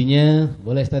 Intinya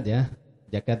boleh Ustaz ya,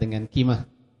 zakat dengan kimah.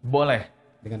 Boleh.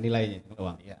 Dengan nilainya, dengan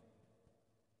uang. Ya.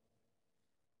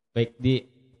 Baik,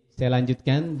 saya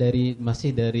lanjutkan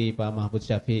masih dari Pak Mahfud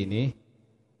Syafi'i ini.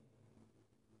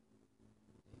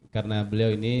 Karena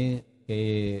beliau ini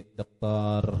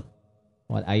Dr.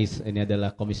 Muhammad Ais ini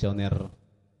adalah komisioner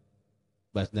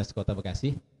Basnas Kota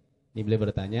Bekasi. Ini beliau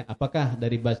bertanya, apakah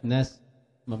dari Basnas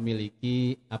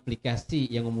memiliki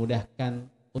aplikasi yang memudahkan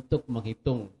untuk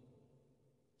menghitung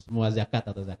semua zakat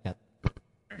atau zakat?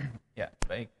 Ya,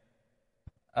 baik.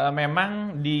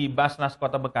 Memang di Basnas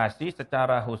Kota Bekasi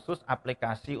secara khusus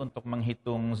aplikasi untuk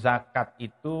menghitung zakat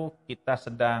itu kita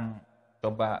sedang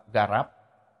coba garap.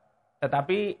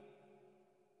 Tetapi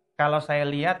kalau saya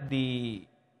lihat di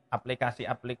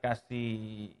aplikasi-aplikasi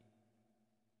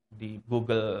di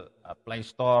Google Play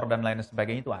Store dan lain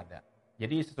sebagainya itu ada.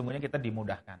 Jadi sesungguhnya kita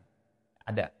dimudahkan.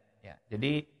 Ada. Ya.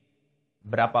 Jadi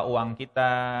berapa uang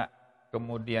kita,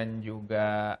 kemudian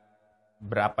juga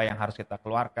berapa yang harus kita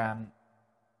keluarkan,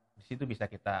 di situ bisa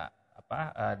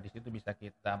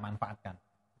kita manfaatkan.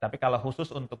 Tapi kalau khusus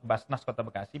untuk Basnas Kota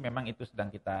Bekasi memang itu sedang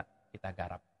kita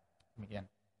garap. Demikian.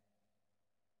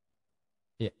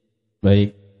 Ya.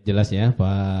 Baik, jelas ya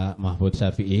Pak Mahfud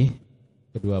Syafi'i.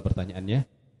 Kedua pertanyaannya.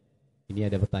 Ini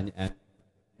ada pertanyaan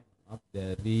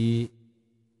dari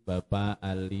Bapak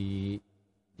Ali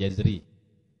Jazri.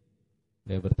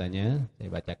 Beliau bertanya, saya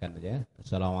bacakan saja.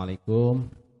 Assalamualaikum.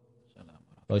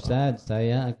 Pak Ustadz,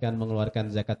 saya akan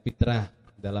mengeluarkan zakat fitrah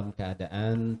dalam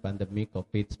keadaan pandemi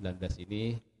COVID-19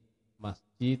 ini.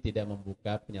 Masjid tidak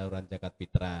membuka penyaluran zakat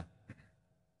fitrah.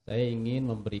 Saya ingin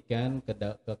memberikan ke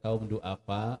kaum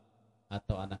duafa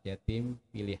atau anak yatim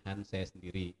pilihan saya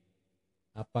sendiri.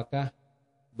 Apakah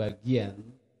bagian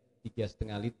 3,5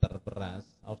 liter beras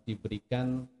harus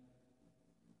diberikan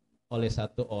oleh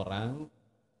satu orang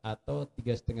atau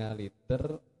 3,5 liter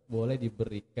boleh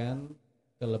diberikan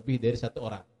ke lebih dari satu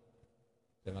orang?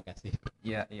 Terima kasih.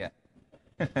 Iya, iya.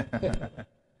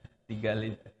 3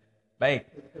 liter. Baik,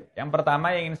 yang pertama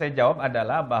yang ingin saya jawab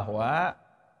adalah bahwa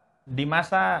di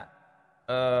masa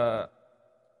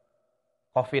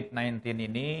COVID-19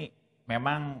 ini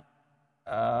memang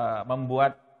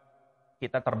membuat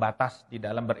kita terbatas di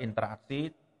dalam berinteraksi,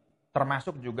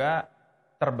 termasuk juga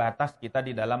terbatas kita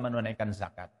di dalam menunaikan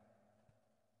zakat.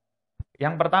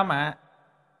 Yang pertama,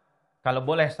 kalau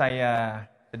boleh saya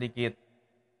sedikit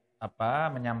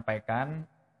menyampaikan,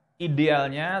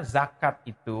 idealnya zakat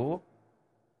itu,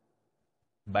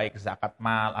 baik zakat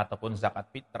mal ataupun zakat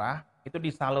fitrah, itu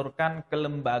disalurkan ke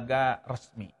lembaga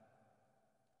resmi.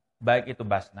 Baik itu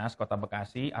Basnas Kota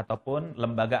Bekasi ataupun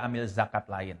lembaga amil zakat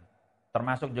lain.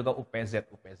 Termasuk juga UPZ.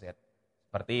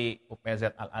 Seperti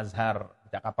UPZ Al-Azhar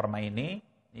Jakapermai ini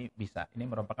bisa. Ini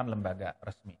merupakan lembaga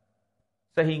resmi.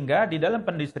 Sehingga di dalam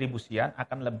pendistribusian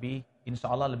akan lebih,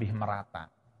 insya Allah lebih merata.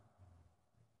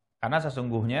 Karena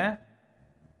sesungguhnya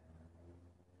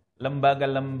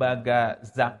lembaga-lembaga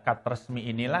zakat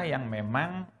resmi inilah yang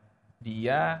memang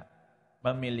dia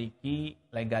memiliki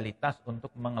legalitas untuk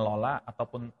mengelola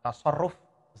ataupun tasarruf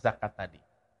zakat tadi.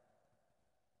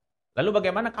 Lalu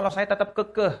bagaimana kalau saya tetap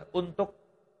kekeh untuk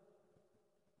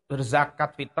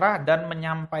berzakat fitrah dan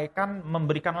menyampaikan,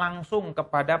 memberikan langsung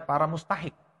kepada para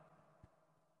mustahik?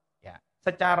 Ya,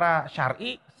 secara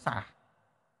syar'i sah,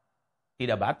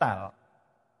 tidak batal,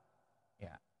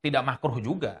 ya, tidak makruh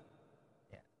juga.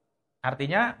 Ya.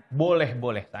 Artinya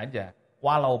boleh-boleh saja,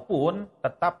 walaupun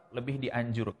tetap lebih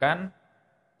dianjurkan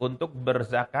untuk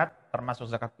berzakat, termasuk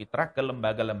zakat fitrah, ke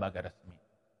lembaga-lembaga resmi.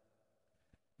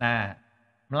 Nah,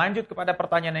 melanjut kepada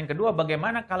pertanyaan yang kedua,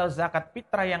 bagaimana kalau zakat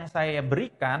fitrah yang saya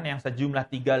berikan, yang sejumlah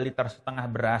 3,5 liter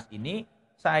beras ini,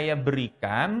 saya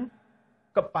berikan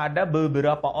kepada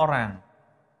beberapa orang.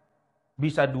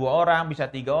 Bisa 2 orang, bisa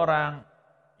 3 orang.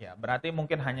 Ya, berarti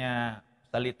mungkin hanya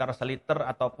seliter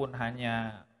ataupun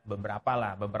hanya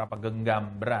beberapa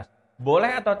genggam beras.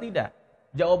 Boleh atau tidak?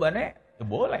 Jawabannya, ya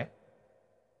boleh.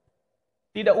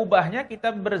 Tidak ubahnya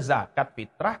kita berzakat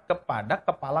fitrah kepada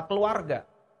kepala keluarga.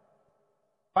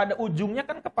 Pada ujungnya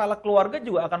kan kepala keluarga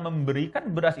juga akan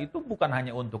memberikan beras itu bukan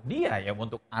hanya untuk dia, ya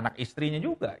untuk anak istrinya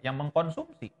juga yang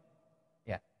mengkonsumsi.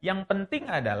 Ya, yang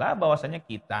penting adalah bahwasanya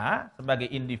kita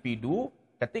sebagai individu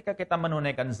ketika kita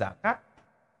menunaikan zakat,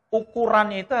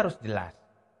 ukurannya itu harus jelas.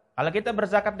 Kalau kita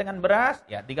berzakat dengan beras,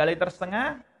 ya 3,5 liter,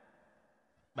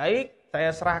 baik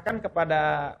saya serahkan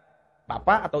kepada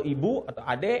bapak atau ibu atau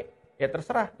adik, ya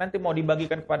terserah, nanti mau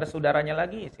dibagikan kepada saudaranya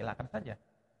lagi, silakan saja.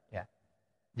 Ya.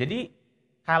 Jadi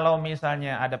kalau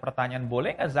misalnya ada pertanyaan,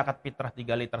 boleh nggak zakat fitrah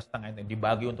 3,5 liter itu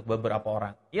dibagi untuk beberapa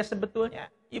orang? Ya sebetulnya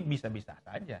ya bisa-bisa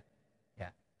saja. Ya.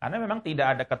 Karena memang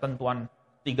tidak ada ketentuan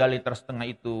 3,5 liter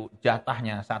itu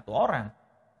jatahnya satu orang.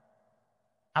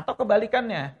 Atau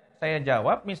kebalikannya, saya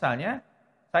jawab misalnya,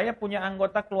 saya punya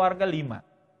anggota keluarga 5.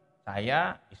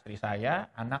 Saya, istri saya,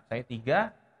 anak saya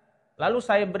 3, lalu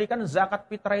saya berikan zakat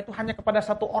fitrah itu hanya kepada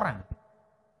satu orang.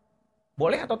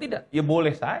 Boleh atau tidak? Ya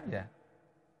boleh saja.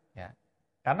 Ya.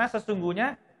 Karena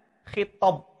sesungguhnya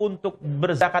khitab untuk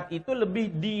berzakat itu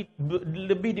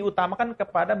lebih diutamakan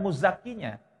kepada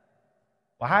muzakinya.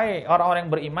 Wahai orang-orang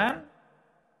yang beriman,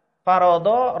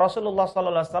 faradha Rasulullah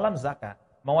SAW zakat.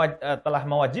 Telah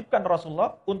mewajibkan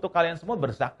Rasulullah untuk kalian semua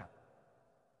berzakat.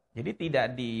 Jadi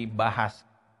tidak dibahas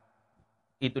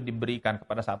itu diberikan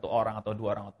kepada satu orang atau 2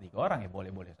 orang atau 3 orang, ya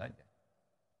boleh-boleh saja.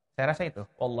 Saya rasa itu.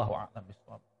 Wallahu a'lam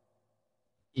bishawab.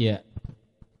 Iya,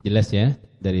 jelas ya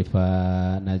dari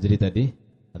Pak Najri tadi,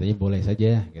 katanya boleh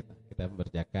saja gitu. Kita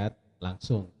berzakat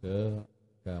langsung ke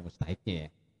mustahiknya ya.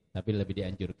 Tapi lebih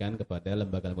dianjurkan kepada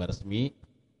lembaga-lembaga resmi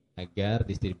agar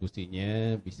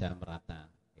distribusinya bisa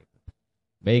merata. Gitu.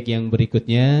 Baik, yang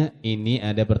berikutnya ini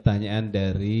ada pertanyaan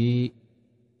dari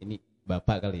ini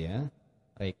Bapak kali ya.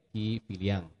 Reki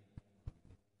Filiang.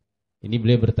 Ini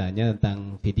beliau bertanya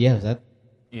tentang fidyah, Ustaz.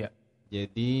 Iya.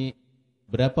 Jadi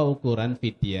berapa ukuran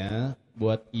fidyah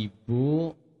buat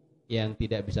ibu yang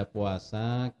tidak bisa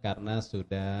puasa karena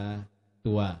sudah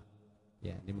tua?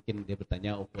 Ya, ini mungkin dia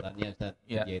bertanya ukurannya, Ustaz.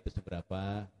 Iya. Fidyah itu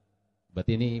seberapa?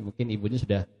 Berarti ini mungkin ibunya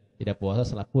sudah tidak puasa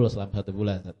selama 1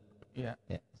 bulan, Ustaz. Iya.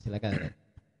 Ya, silakan, Ustaz.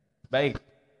 Baik.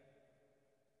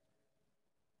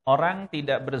 Orang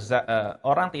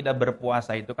tidak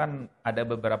berpuasa itu kan ada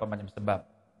beberapa macam sebab.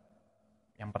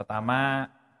 Yang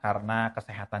pertama karena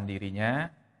kesehatan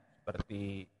dirinya,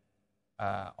 seperti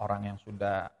orang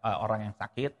yang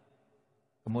sakit.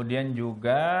 Kemudian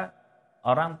juga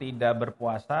orang tidak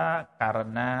berpuasa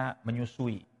karena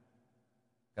menyusui.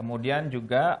 Kemudian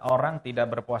juga orang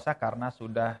tidak berpuasa karena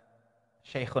sudah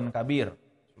syekhun kabir,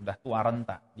 sudah tua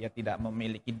renta. Dia tidak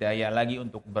memiliki daya lagi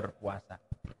untuk berpuasa.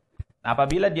 Nah,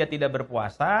 apabila dia tidak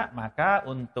berpuasa, maka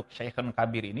untuk syekhun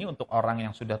kabir ini, untuk orang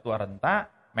yang sudah tua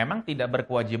renta, memang tidak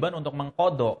berkewajiban untuk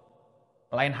mengqadha.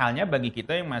 Lain halnya bagi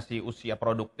kita yang masih usia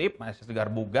produktif, masih segar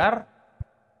bugar,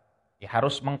 ya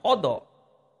harus mengqadha.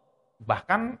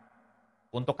 Bahkan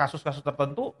untuk kasus-kasus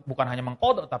tertentu bukan hanya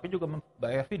mengqadha tapi juga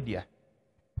membayar fidyah.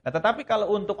 Nah, tetapi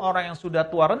kalau untuk orang yang sudah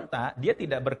tua renta, dia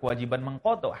tidak berkewajiban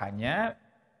mengqadha, hanya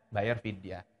bayar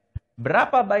fidyah.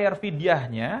 Berapa bayar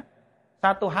fidyahnya?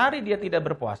 1 hari dia tidak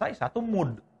berpuasa, 1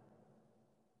 mud.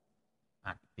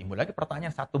 Nah, timbul lagi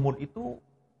pertanyaan, 1 mud itu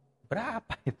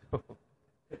berapa itu?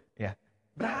 Ya,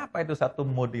 berapa itu 1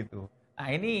 mud itu? Nah,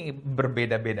 ini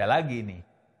berbeda-beda lagi nih.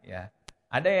 Ya,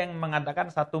 ada yang mengatakan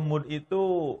 1 mud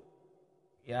itu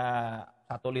ya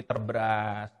 1 liter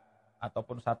beras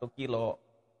ataupun 1 kilo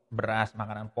beras,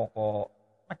 makanan pokok,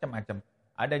 macam-macam.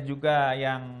 Ada juga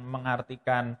yang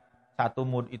mengartikan 1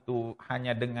 mud itu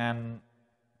hanya dengan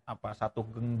 1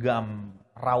 genggam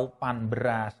raupan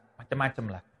beras,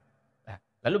 macam-macam lah. Nah,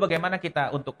 lalu bagaimana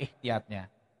kita untuk ihtiyatnya?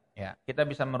 Ya, kita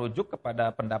bisa merujuk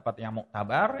kepada pendapat yang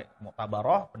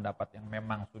muktabaroh, pendapat yang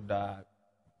memang sudah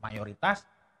mayoritas,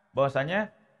 bahwasanya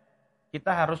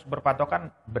kita harus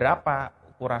berpatokan berapa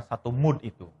ukuran 1 mud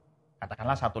itu.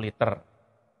 Katakanlah 1 liter.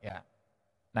 Ya.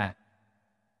 Nah,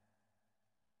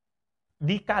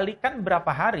 dikalikan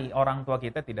berapa hari orang tua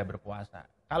kita tidak berpuasa.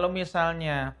 Kalau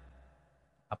misalnya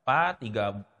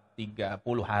 30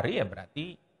 hari ya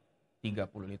berarti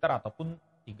 30 liter ataupun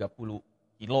 30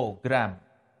 kilogram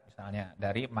misalnya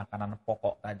dari makanan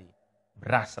pokok tadi.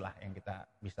 Beras lah yang kita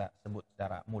bisa sebut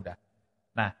secara mudah.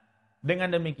 Nah, dengan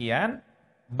demikian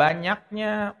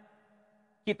banyaknya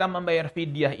kita membayar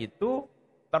fidyah itu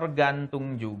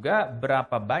tergantung juga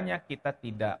berapa banyak kita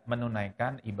tidak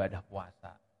menunaikan ibadah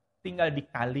puasa. Tinggal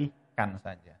dikalikan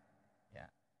saja. Ya.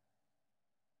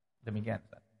 Demikian,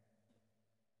 Ustaz.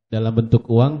 Dalam bentuk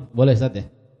uang boleh, Ustaz ya?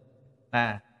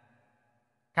 Nah,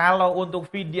 kalau untuk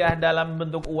fidyah dalam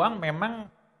bentuk uang memang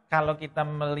kalau kita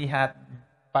melihat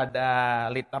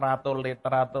pada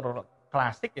literatur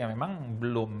klasik ya memang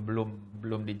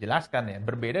belum dijelaskan ya.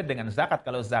 Berbeda dengan zakat.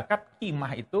 Kalau zakat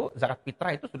qimah itu, zakat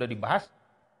fitrah itu sudah dibahas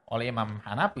oleh Imam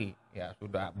Hanafi, ya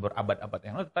sudah berabad-abad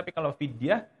yang lalu. Tapi kalau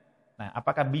fidyah, nah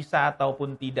apakah bisa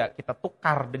ataupun tidak kita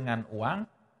tukar dengan uang?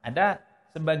 Ada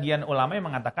sebagian ulama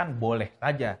yang mengatakan boleh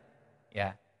saja,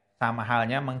 ya sama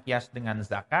halnya mengkias dengan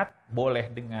zakat, boleh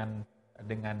dengan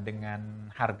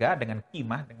harga, dengan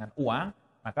qimah, dengan uang,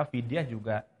 maka fidyah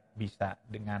juga bisa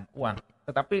dengan uang.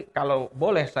 Tetapi kalau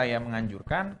boleh saya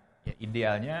menganjurkan, ya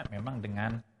idealnya memang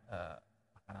dengan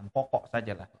makanan pokok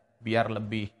sajalah, biar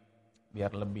lebih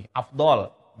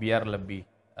afdol, biar lebih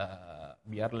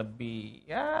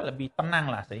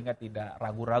tenang lah sehingga tidak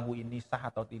ragu-ragu ini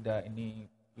sah atau tidak, ini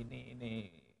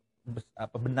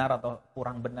benar atau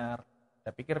kurang benar.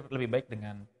 Saya pikir lebih baik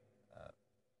dengan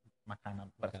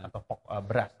makanan beras atau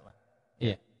beras lah.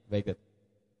 Iya, baik.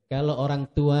 Kalau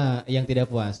orang tua yang tidak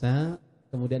puasa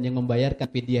kemudian yang membayarkan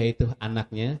fidyah itu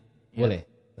anaknya, ya, boleh?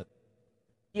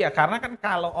 Iya, karena kan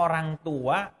kalau orang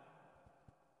tua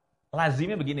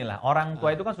lazimnya beginilah, orang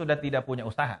tua itu kan sudah tidak punya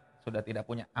usaha, sudah tidak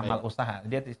punya amal usaha,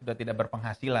 dia sudah tidak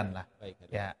berpenghasilan lah.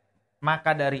 Ya,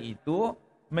 maka dari itu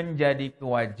menjadi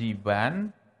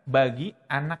kewajiban bagi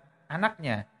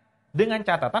anak-anaknya dengan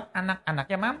catatan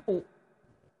anak-anaknya mampu.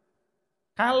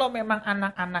 Kalau memang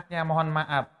anak-anaknya mohon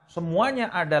maaf semuanya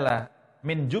adalah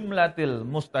min jumlatil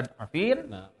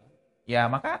mustad'afin, ya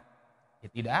maka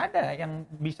ya tidak ada yang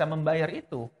bisa membayar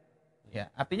itu. Ya,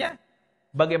 artinya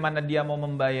bagaimana dia mau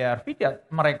membayar fidyah?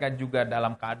 Mereka juga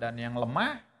dalam keadaan yang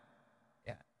lemah.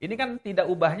 Ya, ini kan tidak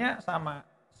ubahnya sama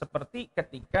seperti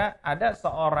ketika ada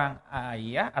seorang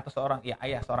ayah atau seorang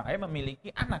ayah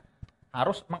memiliki anak,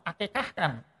 harus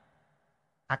mengakekahkan.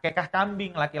 Akekah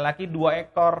kambing, laki-laki 2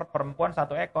 ekor, perempuan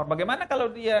 1 ekor. Bagaimana kalau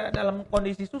dia dalam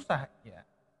kondisi susah? Ya.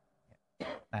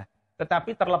 Nah,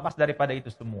 tetapi terlepas daripada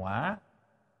itu semua,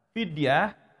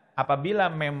 fidyah apabila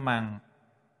memang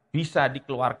bisa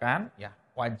dikeluarkan, ya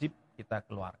wajib kita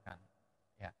keluarkan.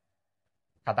 Ya.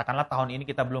 Katakanlah tahun ini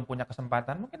kita belum punya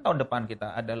kesempatan, mungkin tahun depan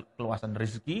kita ada keluasan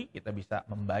rezeki, kita bisa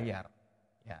membayar.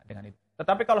 Ya, dengan itu.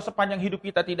 Tetapi kalau sepanjang hidup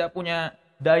kita tidak punya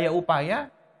daya upaya,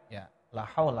 ya la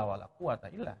haula wala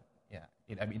quwata illa, ya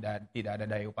tidak ada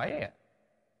daya upaya, ya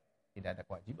tidak ada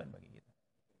kewajiban bagi kita.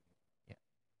 Ya.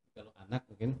 Kalau anak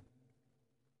mungkin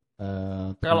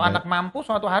kalau anak mampu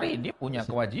suatu hari dia punya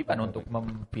kewajiban untuk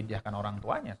memfidyahkan orang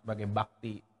tuanya sebagai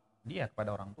bakti dia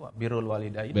kepada orang tua, birrul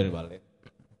walidain.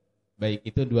 Baik,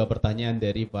 itu 2 pertanyaan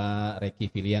dari Pak Reki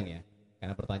Filiang ya.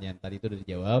 Karena pertanyaan tadi itu sudah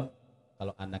dijawab.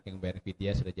 Kalau anak yang bayar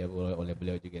fidyah sudah dijawab oleh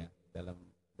beliau juga. Dalam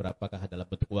berapakah dalam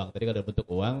bentuk uang? Tadi kalau dalam bentuk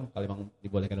uang, kalau memang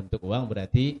dibolehkan dalam bentuk uang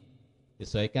berarti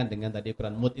disesuaikan dengan tadi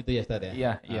ukuran mud itu ya Ustaz ya.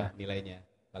 Iya, iya. Nilainya.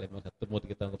 Kalau memang satu mud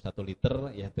kita anggap 1 liter,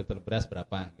 ya liter beras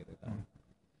berapa gitu.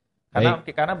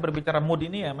 Karena berbicara mood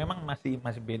ini ya memang masih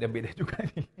beda-beda juga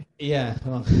nih. Iya,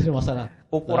 memang itu masalah.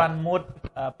 Ukuran mood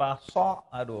sok,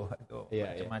 aduh itu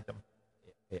Iya, macam-macam.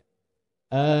 Iya.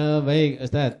 Baik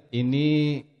Ustaz,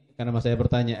 ini karena masih ada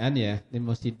pertanyaan ya, ini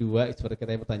masih 2 seperti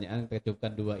kita pertanyaan, kita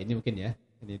cukupkan 2 ini mungkin ya.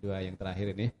 Ini 2 yang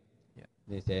terakhir ini. Ya.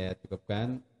 Ini saya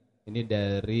cukupkan. Ini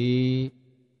dari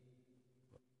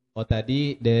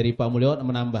tadi dari Pak Mulyono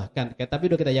menambahkan, tapi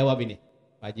udah kita jawab ini.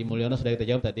 Pak Haji Mulyono sudah kita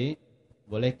jawab tadi.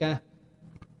 Bolehkah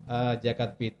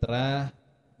zakat fitrah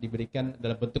diberikan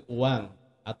dalam bentuk uang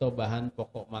atau bahan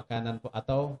pokok makanan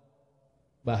atau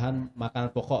bahan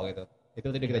makanan pokok gitu? Itu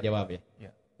tadi kita jawab ya.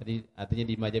 Ya. Tadi artinya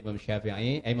di mazhab Imam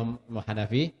Syafi'i, Imam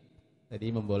Hanafi tadi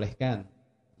membolehkan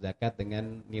zakat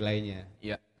dengan nilainya.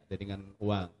 Iya. Dengan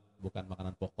uang, bukan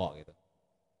makanan pokok gitu.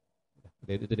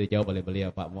 Itu dijawab oleh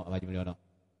beliau Pak Haji Mulyono.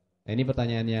 Nah, ini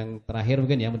pertanyaan yang terakhir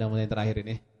mungkin ya, mudah-mudahan yang terakhir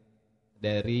ini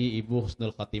dari Ibu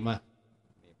Husnul Khotimah.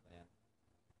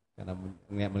 Karena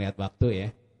melihat waktu ya.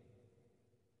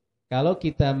 Kalau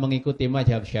kita mengikuti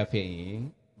mazhab Syafi'i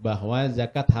bahwa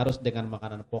zakat harus dengan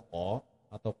makanan pokok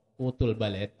atau kutul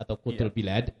balad atau kutul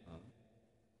bilad.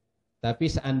 Tapi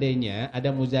seandainya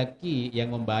ada muzaki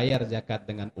yang membayar zakat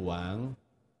dengan uang,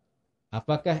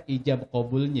 apakah ijab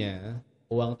qabulnya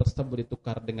uang tersebut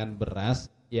ditukar dengan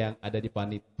beras yang ada di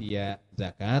panitia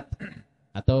zakat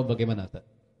atau bagaimana Ustaz?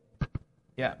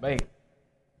 Ya, baik.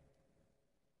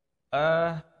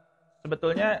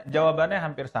 Sebetulnya jawabannya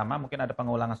hampir sama, mungkin ada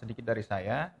pengulangan sedikit dari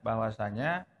saya,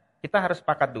 bahwasanya kita harus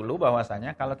sepakat dulu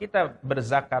bahwasanya kalau kita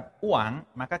berzakat uang,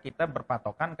 maka kita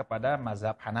berpatokan kepada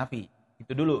mazhab Hanafi.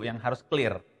 Itu dulu yang harus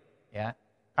clear, ya.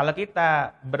 Kalau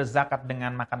kita berzakat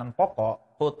dengan makanan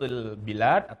pokok, qutul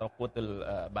bilad atau qutul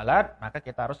balad, maka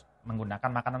kita harus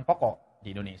menggunakan makanan pokok.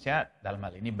 Di Indonesia dalam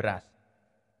hal ini beras.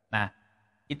 Nah,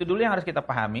 itu dulu yang harus kita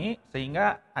pahami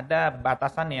sehingga ada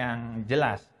batasan yang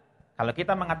jelas. Kalau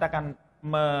kita mengatakan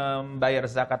membayar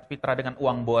zakat fitrah dengan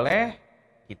uang boleh,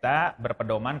 kita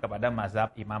berpedoman kepada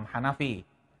mazhab Imam Hanafi.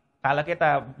 Kalau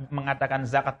kita mengatakan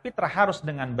zakat fitrah harus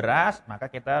dengan beras, maka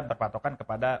kita berpatokan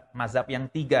kepada mazhab yang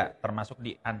 3, termasuk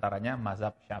di antaranya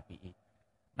mazhab Syafi'i.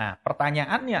 Nah,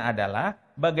 pertanyaannya adalah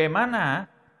bagaimana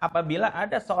apabila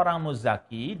ada seorang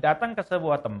muzaki datang ke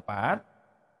sebuah tempat,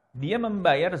 dia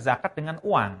membayar zakat dengan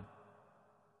uang.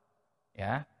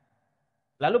 Ya.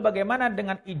 Lalu bagaimana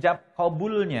dengan ijab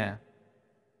qabulnya?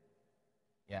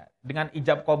 Ya, dengan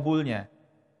ijab qabulnya.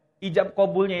 Ijab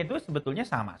qabulnya itu sebetulnya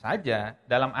sama saja.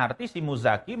 Dalam arti si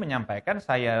muzaki menyampaikan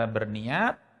saya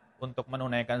berniat untuk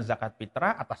menunaikan zakat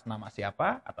fitrah atas nama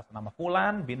siapa? Atas nama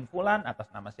fulan, bin fulan, atas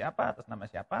nama siapa? Atas nama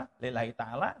siapa? Lillahi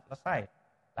ta'ala, selesai.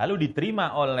 Lalu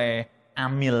diterima oleh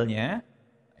amilnya,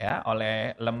 ya,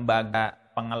 oleh lembaga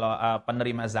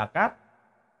penerima zakat.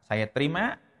 Saya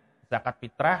terima zakat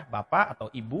fitrah bapak atau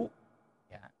ibu,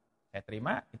 ya, saya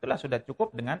terima, itulah sudah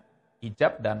cukup dengan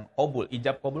ijab dan qabul.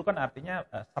 Ijab qabul kan artinya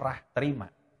serah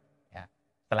terima. Ya.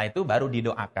 Setelah itu baru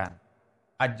didoakan.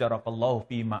 Ajjarakallahu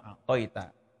fima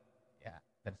a'taita. Ya,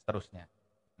 dan seterusnya.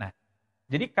 Nah,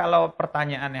 jadi kalau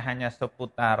pertanyaannya hanya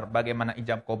seputar bagaimana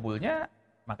ijab qabulnya,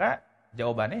 maka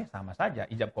jawabannya sama saja.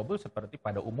 Ijab qabul seperti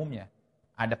pada umumnya.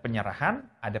 Ada penyerahan,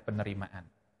 ada penerimaan.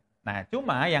 Nah,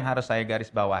 cuma yang harus saya garis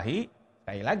bawahi,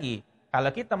 sekali lagi, kalau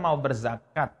kita mau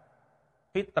berzakat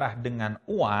fitrah dengan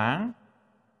uang,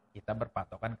 kita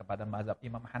berpatokan kepada mazhab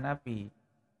Imam Hanafi.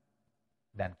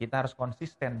 Dan kita harus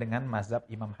konsisten dengan mazhab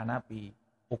Imam Hanafi.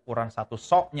 Ukuran satu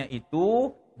soknya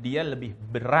itu, dia lebih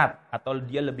berat atau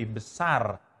dia lebih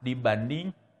besar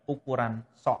dibanding ukuran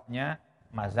soknya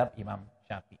mazhab Imam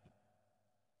Syafi'i.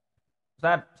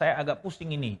 Ustaz, saya agak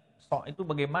pusing ini. Sok itu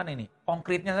bagaimana ini?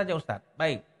 Konkretnya saja Ustaz.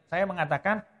 Baik, saya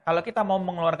mengatakan kalau kita mau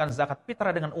mengeluarkan zakat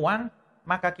fitrah dengan uang,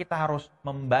 maka kita harus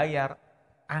membayar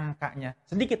angkanya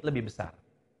sedikit lebih besar.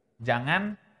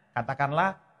 Jangan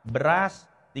katakanlah beras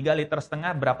 3,5 liter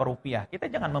berapa rupiah. Kita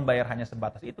jangan membayar hanya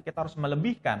sebatas itu, kita harus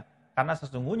melebihkan. Karena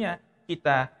sesungguhnya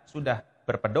kita sudah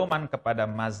berpedoman kepada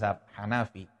mazhab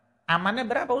Hanafi. Amannya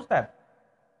berapa Ustaz?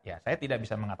 Ya, saya tidak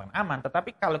bisa mengatakan aman,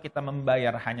 tetapi kalau kita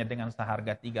membayar hanya dengan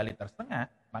seharga 3,5 liter,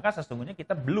 maka sesungguhnya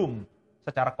kita belum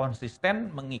secara konsisten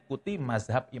mengikuti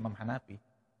mazhab Imam Hanafi.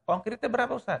 Konkretnya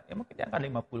berapa Ustaz? Ya mungkin di angka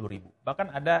 50.000. Bahkan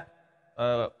ada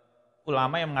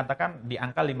ulama yang mengatakan di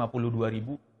angka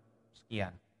 52.000 sekian.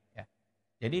 Ya.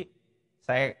 Jadi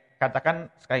saya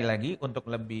katakan sekali lagi untuk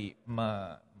lebih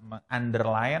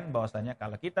underline bahwasanya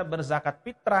kalau kita berzakat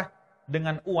fitrah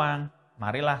dengan uang,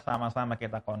 marilah sama-sama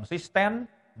kita konsisten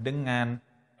dengan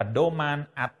pedoman,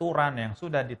 aturan yang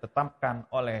sudah ditetapkan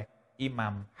oleh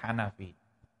Imam Hanafi.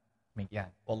 Demikian.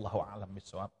 Wallahu a'lam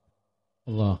bishawab.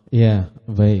 Allah, ya,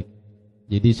 baik.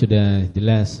 Jadi sudah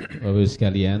jelas Bapak-Ibu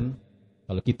sekalian,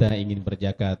 kalau kita ingin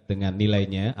berzakat dengan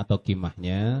nilainya atau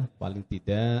kimahnya, paling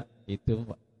tidak itu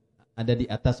ada di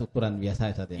atas ukuran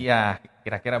biasa saja. Iya,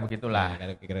 kira-kira begitulah.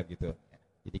 Nah, kira-kira gitu.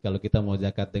 Jadi kalau kita mau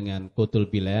zakat dengan qutul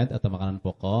bilad atau makanan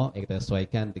pokok, ya kita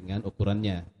sesuaikan dengan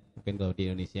ukurannya. Mungkin kalau di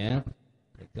Indonesia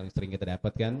yang sering kita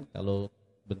dapatkan, kalau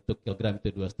bentuk kilogram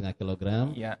itu 2,5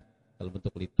 kilogram, Iya. kalau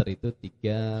bentuk liter itu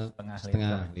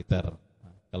 3,5 liter.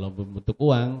 Nah, kalau bentuk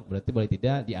uang berarti boleh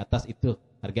tidak di atas itu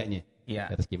harganya, Iya.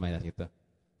 di atas kimahnya itu.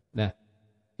 Nah,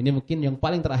 ini mungkin yang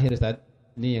paling terakhir Ustaz,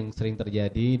 ini yang sering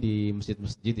terjadi di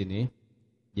masjid-masjid ini.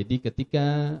 Jadi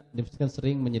ketika di masjid kan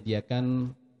sering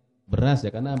menyediakan beras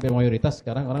ya, karena hampir mayoritas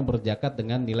sekarang orang berzakat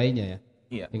dengan nilainya ya,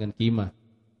 Iya. dengan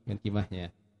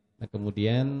kimahnya. Nah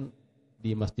kemudian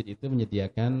di masjid itu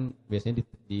menyediakan biasanya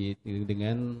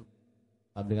dengan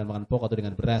makan pokok atau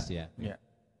dengan beras ya. Iya.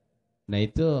 Nah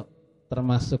itu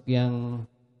termasuk yang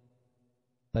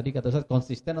tadi kata Ustaz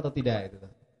konsisten atau tidak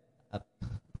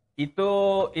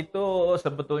Itu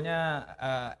sebetulnya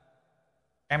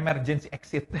emergency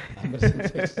exit.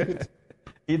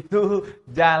 Itu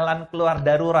jalan keluar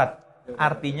darurat.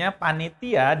 Artinya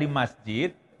panitia di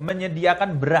masjid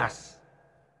menyediakan beras.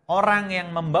 Orang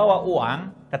yang membawa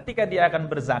uang ketika dia akan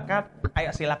berzakat,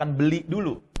 ayo silakan beli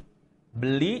dulu.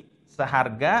 Beli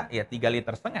seharga ya 3,5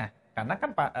 liter. Karena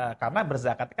kan karena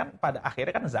berzakat kan pada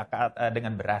akhirnya kan zakat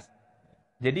dengan beras.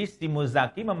 Jadi si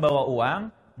muzaki membawa uang,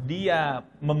 dia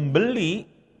membeli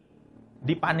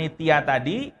di panitia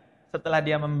tadi, setelah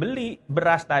dia membeli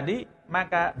beras tadi,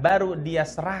 maka baru dia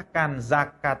serahkan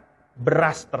zakat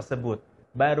beras tersebut.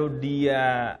 Baru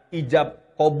dia ijab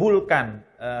kabulkan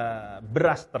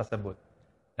beras tersebut.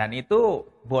 Dan itu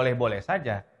boleh-boleh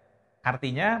saja.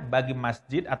 Artinya bagi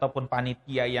masjid ataupun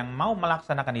panitia yang mau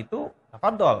melaksanakan itu,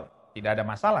 tafadhol, tidak ada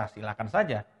masalah, silakan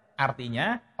saja.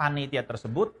 Artinya panitia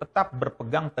tersebut tetap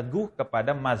berpegang teguh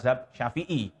kepada mazhab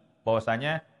Syafi'i,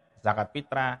 bahwasanya zakat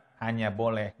fitrah hanya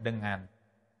boleh dengan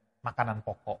makanan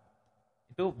pokok.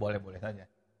 Itu boleh-boleh saja.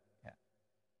 Ya.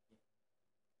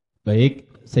 Baik,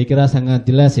 saya kira sangat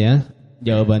jelas ya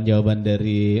jawaban-jawaban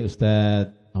dari Ustadz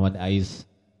Muhammad Ais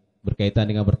berkaitan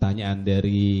dengan pertanyaan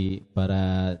dari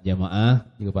para jamaah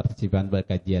juga partisipan pada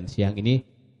kajian siang ini.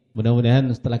 Mudah-mudahan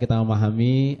setelah kita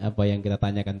memahami apa yang kita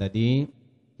tanyakan tadi,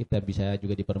 kita bisa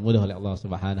juga dipermudah oleh Allah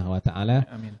Subhanahu wa taala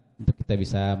untuk kita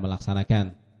bisa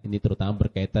melaksanakan. Ini terutama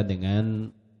berkaitan dengan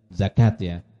zakat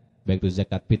ya. Baik itu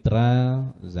zakat fitrah,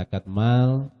 zakat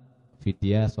mal,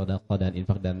 fidyah, sedekah dan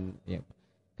infak dan ya,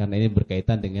 karena ini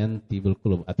berkaitan dengan tibul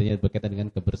qulub, artinya berkaitan dengan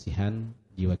kebersihan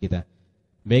jiwa kita.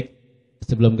 Baik,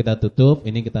 sebelum kita tutup,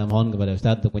 ini kita mohon kepada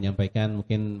Ustaz untuk menyampaikan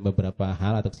mungkin beberapa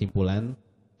hal atau kesimpulan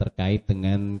terkait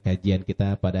dengan kajian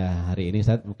kita pada hari ini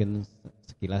Ustaz, mungkin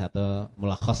sekilas atau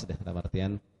mulakhas dalam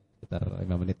artian sekitar 5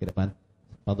 menit ke depan.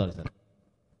 Fadhol Ustaz.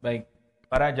 Baik,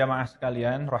 para jamaah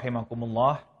sekalian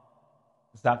rahimakumullah,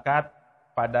 zakat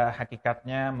pada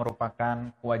hakikatnya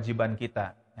merupakan kewajiban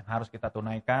kita yang harus kita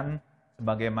tunaikan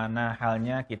sebagaimana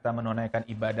halnya kita menunaikan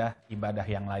ibadah-ibadah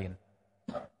yang lain.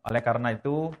 Oleh karena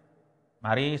itu,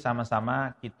 mari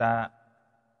sama-sama kita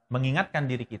mengingatkan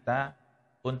diri kita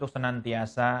untuk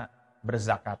senantiasa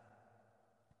berzakat.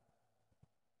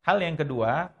 Hal yang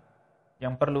kedua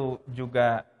yang perlu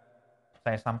juga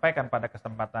saya sampaikan pada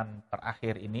kesempatan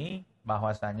terakhir ini,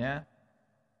 bahwasanya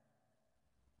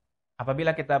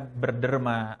apabila kita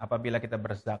berderma, apabila kita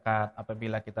berzakat,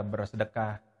 apabila kita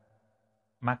bersedekah,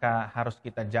 maka harus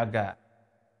kita jaga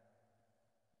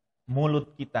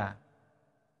mulut kita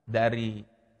dari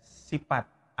sifat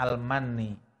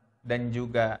al-manni dan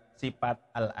juga sifat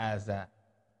al-aza.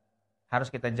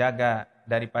 Harus kita jaga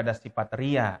daripada sifat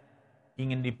ria,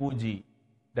 ingin dipuji,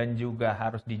 dan juga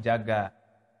harus dijaga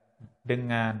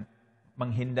dengan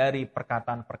menghindari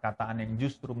perkataan-perkataan yang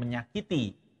justru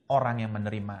menyakiti orang yang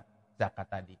menerima zakat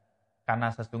tadi.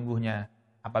 Karena sesungguhnya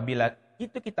apabila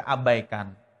itu kita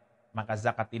abaikan, maka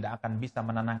zakat tidak akan bisa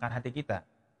menenangkan hati kita.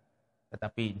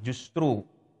 Tetapi justru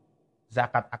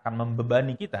zakat akan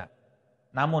membebani kita.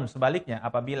 Namun sebaliknya,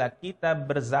 apabila kita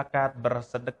berzakat,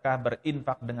 bersedekah,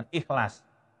 berinfak dengan ikhlas,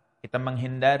 kita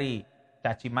menghindari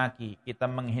caci maki,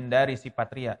 kita menghindari sifat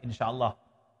ria, insya Allah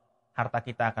harta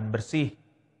kita akan bersih,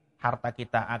 harta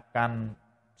kita akan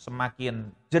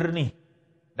semakin jernih,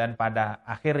 dan pada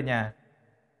akhirnya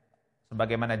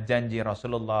sebagaimana janji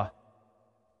Rasulullah,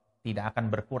 tidak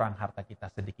akan berkurang harta kita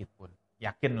sedikit pun.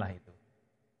 Yakinlah itu.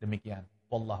 Demikian.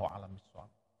 Wallahu a'lam bishawab.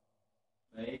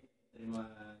 Baik, Terima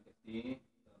kasih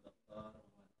Dr.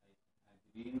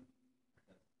 Muhajirin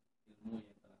atas ilmu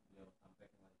yang telah beliau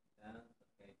sampaikan kepada kita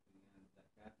terkait dengan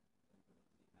zakat dan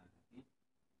kebersihan hati.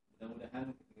 Mudah-mudahan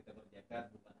ketika kita berzakat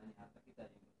bukan hanya harta kita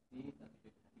yang bersih, tapi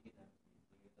juga hati kita bersih.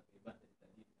 Sehingga kita bebas dari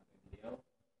tadi sampai beliau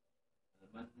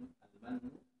al-man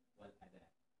wal ada.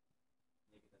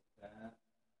 Ini kita suka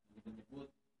menyebut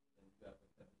dan juga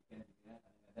kita berikan juga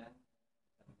kadang-kadang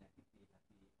bisa menyakiti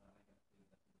hati orang yang sering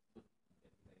kita sebut dari kita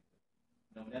itu.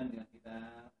 Mudah-mudahan dengan kita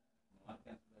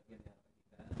mengeluarkan sebagian dari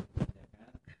harta kita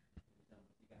zakat bisa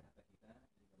membersihkan harta kita dan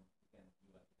juga membersihkan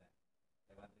jiwa kita.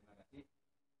 Terima kasih.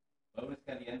 Bapak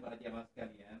sekalian, para jamaah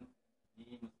sekalian,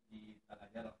 di Masjid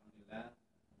Al-Azhar alhamdulillah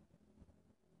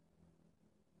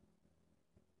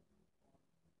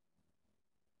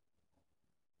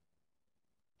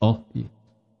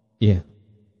Iya.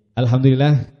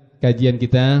 Alhamdulillah kajian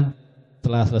kita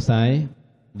telah selesai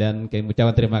dan kami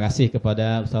ucapkan terima kasih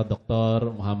kepada Ustaz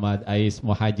Dr. Muhammad Ais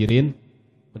Muhajirin.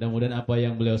 Mudah-mudahan apa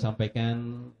yang beliau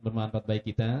sampaikan bermanfaat bagi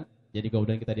kita. Jadi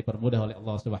kemudian kita dipermudah oleh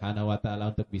Allah Subhanahu wa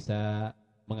taala untuk bisa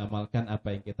mengamalkan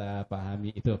apa yang kita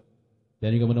pahami itu.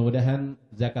 Dan juga mudah-mudahan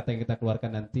zakat yang kita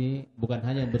keluarkan nanti bukan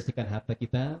hanya membersihkan harta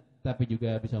kita, tapi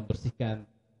juga bisa membersihkan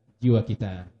jiwa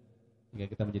kita.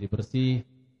 Jika kita menjadi bersih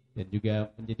dan juga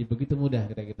menjadi begitu mudah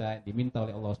ketika kita diminta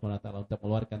oleh Allah Subhanahu wa taala untuk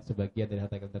mengeluarkan sebagian dari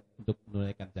harta kita untuk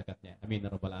menunaikan zakatnya. Amin ya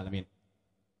rabbal alamin.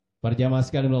 Para jamaah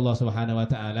sekalian Allah Subhanahu wa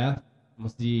taala,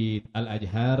 Masjid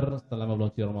Al-Azhar selama bulan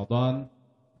suci Ramadan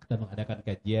kita mengadakan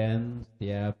kajian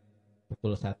setiap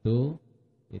pukul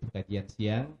 1, yaitu kajian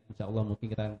siang. Insyaallah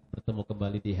mungkin kita bertemu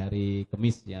kembali di hari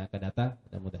Kamis yang akan datang,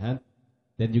 mudah-mudahan.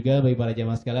 Dan juga bagi para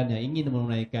jamaah sekalian yang ingin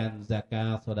menunaikan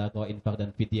zakat, sedekah, infak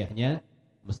dan fidyahnya,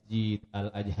 Masjid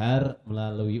Al-Azhar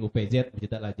melalui UPZ Masjid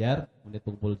Al-Azhar, unit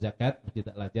pengumpul zakat Masjid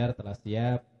Al-Azhar telah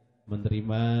siap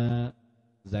menerima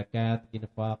zakat,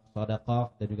 infak,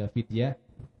 sedekah dan juga fidyah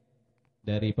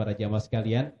dari para jamaah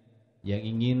sekalian. Yang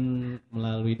ingin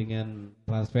melalui dengan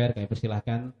transfer kami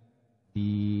persilahkan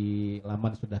di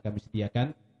laman sudah kami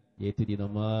sediakan, yaitu di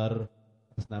nomor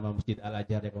atas nama Masjid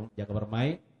Al-Azhar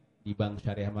Jakapermai di Bank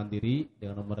Syariah Mandiri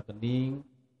dengan nomor rekening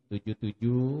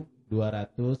 77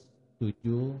 200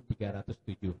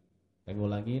 7307. Kami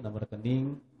ulangi, nomor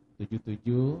rekening 77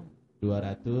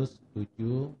 200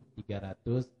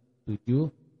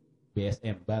 7307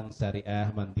 BSM Bank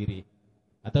Syariah Mandiri.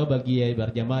 Atau bagi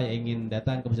berjamaah yang ingin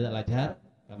datang ke Masjid Al-Azhar,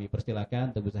 kami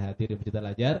persilakan untuk bisa hadir di Masjid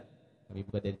Al-Azhar. Kami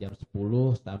buka dari jam 10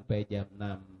 sampai jam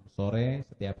 6 sore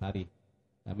setiap hari.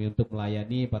 Kami untuk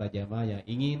melayani para jamaah yang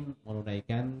ingin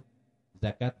menunaikan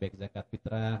zakat, baik zakat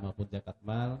fitrah maupun zakat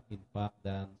mal, infak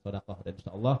dan sedekah. Dan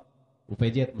insyaallah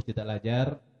UPZ Masjid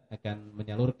Al-Azhar akan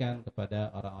menyalurkan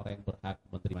kepada orang-orang yang berhak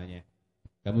menerimanya.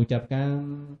 Kami ucapkan,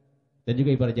 dan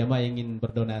juga para jamaah yang ingin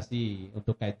berdonasi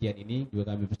untuk kajian ini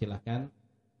juga kami persilahkan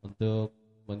untuk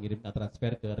mengirimkan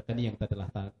transfer ke rekening yang telah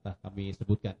kami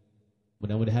sebutkan.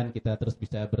 Mudah-mudahan kita terus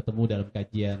bisa bertemu dalam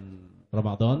kajian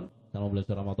Ramadan, selama bulan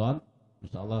Ramadan.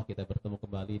 Insyaallah kita bertemu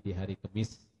kembali di hari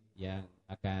Kamis yang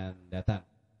akan datang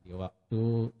di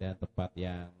waktu dan tempat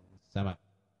yang sama.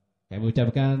 Kami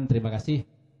ucapkan terima kasih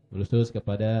khusus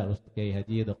kepada Ustaz Kiai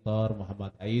Haji Dr.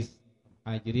 Muhammad Ais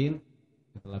Muhajirin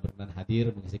yang telah berkenan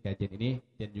hadir mengisi kajian ini,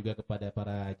 dan juga kepada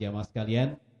para jamaah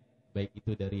sekalian, baik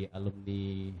itu dari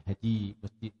alumni Haji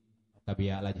Masjid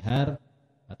Kajian Al-Azhar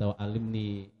atau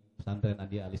alumni pesantren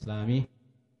Al-Islami,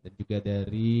 dan juga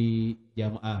dari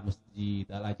jamaah Masjid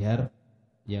Al-Azhar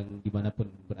yang dimanapun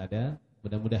berada.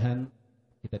 Mudah-mudahan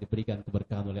kita diberikan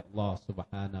keberkahan oleh Allah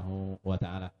Subhanahu wa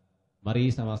ta'ala.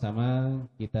 Mari sama-sama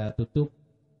kita tutup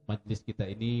majlis kita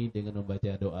ini dengan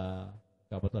membaca doa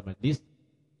kafaratul majlis.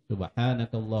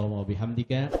 Subhanakallahumma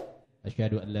wabihamdika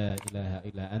asyhadu an la ilaha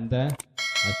illa anta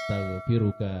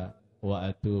astaghfiruka wa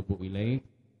atubu ilaik.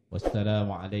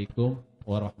 Wassalamualaikum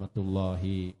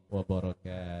warahmatullahi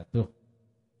wabarakatuh.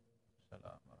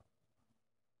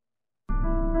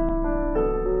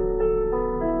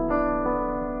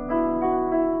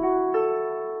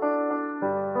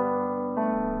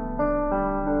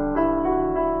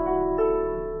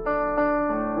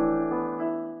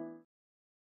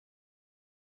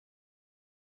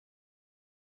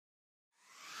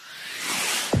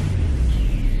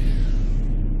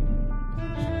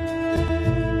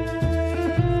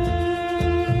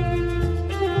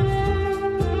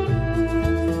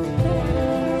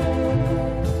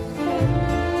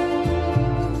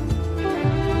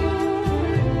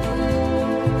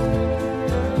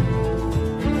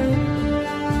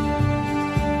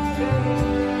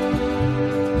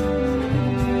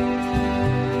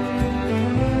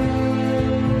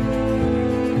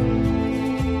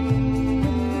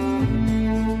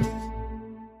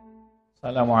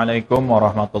 Assalamualaikum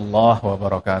warahmatullahi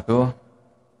wabarakatuh.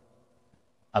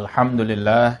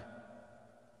 Alhamdulillah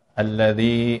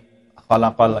alladzi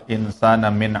khalaqal insana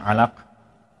min 'alaq.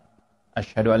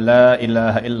 Asyhadu an la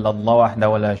ilaha illallah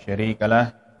wahdahu la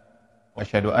syarikalah wa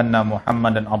asyhadu anna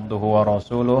Muhammadan abduhu wa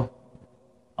rasuluh.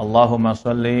 Allahumma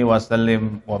shalli wa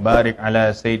sallim wa barik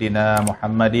ala sayidina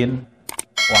Muhammadin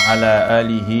wa ala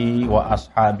alihi wa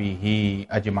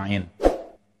ashabihi ajma'in.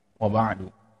 Wa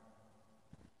ba'du.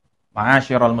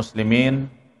 Ma'asyiral muslimin,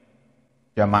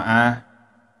 jamaah,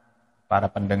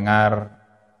 para pendengar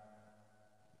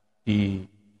di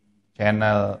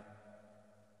channel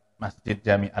Masjid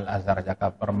Jami Azhar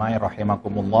Jakapermai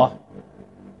rahimakumullah.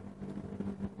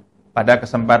 Pada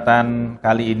kesempatan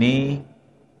kali ini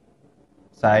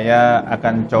saya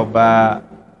akan coba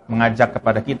mengajak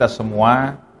kepada kita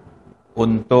semua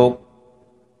untuk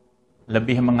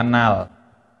lebih mengenal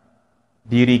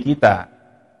diri kita,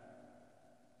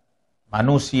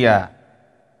 manusia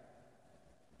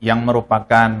yang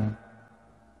merupakan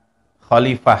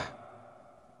khalifah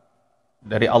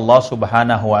dari Allah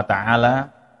Subhanahu wa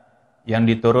ta'ala yang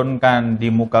diturunkan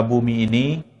di muka bumi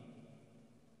ini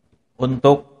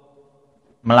untuk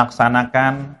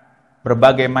melaksanakan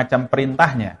berbagai macam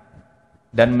perintahnya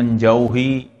dan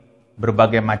menjauhi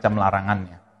berbagai macam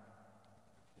larangannya.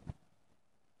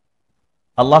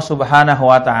 Allah Subhanahu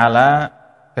wa ta'ala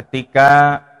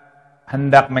ketika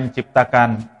hendak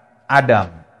menciptakan Adam,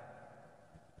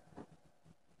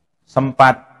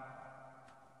 sempat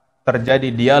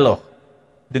terjadi dialog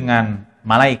dengan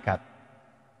malaikat,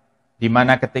 di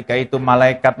mana ketika itu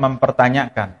malaikat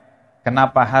mempertanyakan,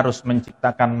 kenapa harus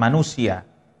menciptakan manusia,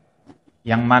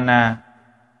 yang mana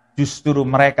justru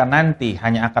mereka nanti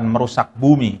hanya akan merusak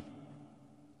bumi,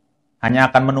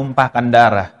 hanya akan menumpahkan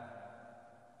darah,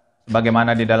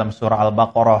 sebagaimana di dalam surah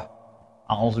Al-Baqarah,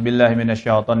 A'udzubillahi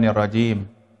minasyaitonir rajim.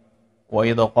 Wa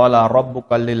idza qala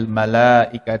rabbuka lil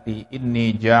malaikati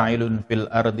inni ja'ilun fil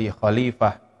ardi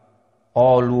khalifah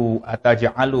qalu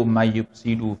ataj'alu may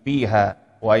yufsidu fiha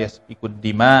wa yasfikud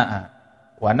dima'a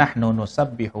wa nahnu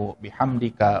nusabbihu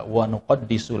bihamdika wa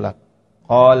nuqaddisu lak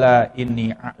qala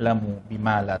inni a'lamu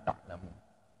bima la ta'lamun.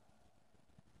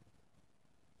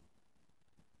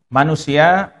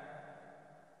 Manusia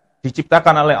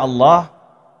diciptakan oleh Allah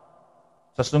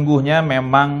sesungguhnya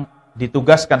memang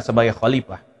ditugaskan sebagai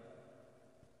khalifah.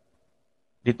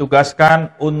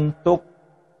 Ditugaskan untuk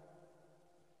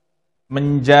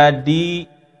menjadi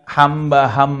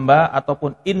hamba-hamba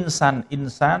ataupun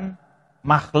insan-insan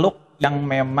makhluk yang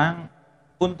memang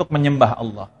untuk menyembah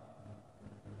Allah.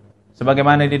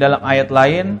 Sebagaimana di dalam ayat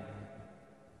lain,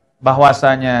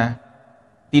 bahwasanya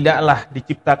tidaklah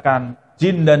diciptakan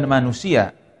jin dan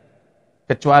manusia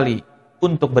kecuali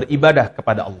untuk beribadah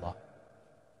kepada Allah.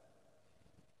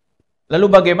 Lalu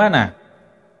bagaimana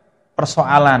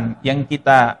persoalan yang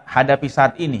kita hadapi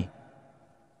saat ini?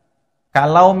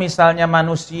 Kalau misalnya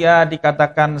manusia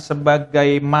dikatakan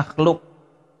sebagai makhluk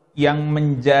yang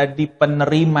menjadi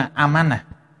penerima amanah,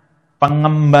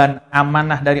 pengemban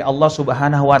amanah dari Allah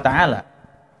Subhanahu wa ta'ala.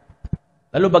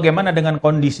 Lalu bagaimana dengan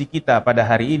kondisi kita pada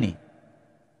hari ini?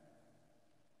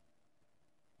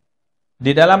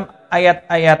 Di dalam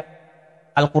ayat-ayat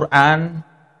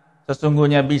Al-Quran,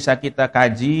 sesungguhnya bisa kita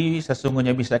kaji,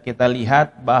 sesungguhnya bisa kita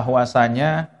lihat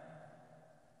bahwasanya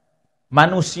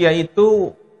manusia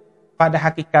itu pada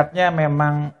hakikatnya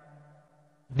memang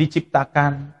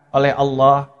diciptakan oleh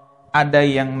Allah. Ada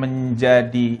yang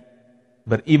menjadi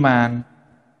beriman,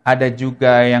 ada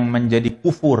juga yang menjadi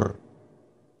kufur.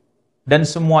 Dan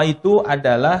semua itu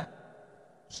adalah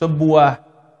sebuah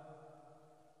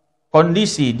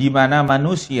kondisi di mana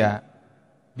manusia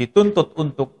dituntut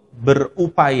untuk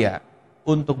berupaya,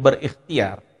 untuk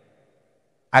berikhtiar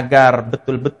agar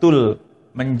betul-betul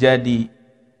menjadi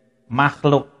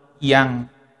makhluk yang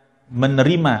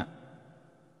menerima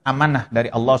amanah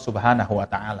dari Allah Subhanahu wa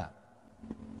ta'ala.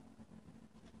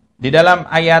 Di dalam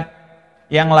ayat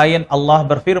yang lain Allah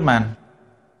berfirman,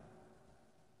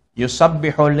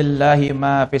 Yusabbihu lillahi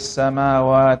ma fis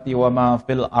samawati wa ma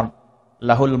fil ard,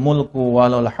 lahul mulku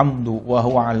walal hamdu wa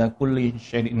huwa ala kulli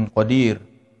syai'in qadir.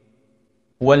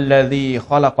 Walladzi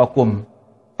khalaqakum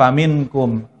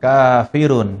faminkum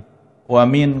kafirun wa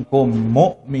minkum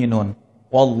mu'minun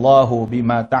wallahu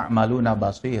bima ta'maluna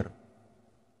basir.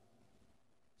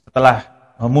 Setelah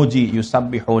memuji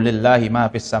yusabbihu lillahi ma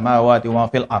fis samawati wa ma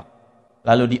fil ard,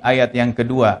 lalu di ayat yang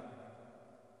kedua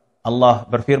Allah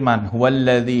berfirman,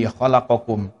 huwallazi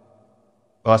khalaqakum,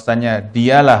 bahwasanya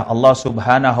dialah Allah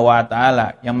Subhanahu wa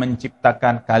ta'ala yang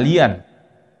menciptakan kalian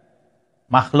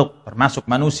makhluk termasuk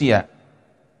manusia.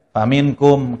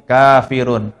 Faminkum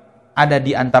kafirun, ada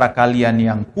di antara kalian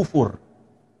yang kufur.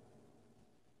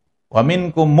 Wa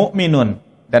minkum mu'minun,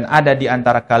 dan ada di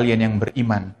antara kalian yang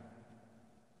beriman.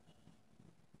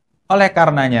 Oleh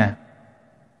karenanya,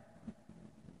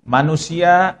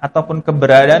 manusia ataupun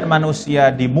keberadaan manusia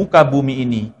di muka bumi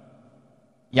ini,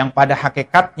 yang pada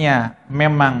hakikatnya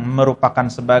memang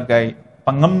merupakan sebagai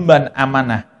pengemban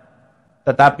amanah,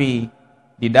 tetapi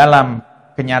di dalam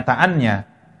kenyataannya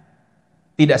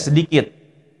tidak sedikit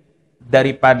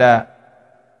daripada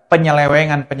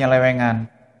penyelewengan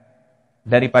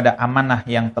daripada amanah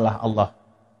yang telah Allah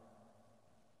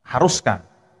haruskan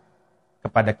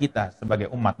kepada kita sebagai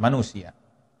umat manusia.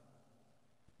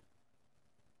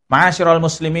 Ma'asyiral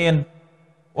muslimin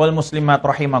wal muslimat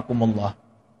rahimakumullah.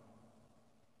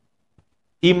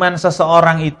 Iman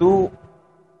seseorang itu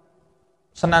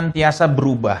senantiasa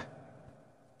berubah.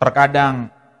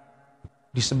 Terkadang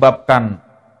disebabkan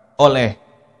oleh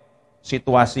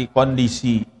situasi,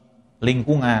 kondisi,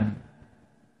 lingkungan,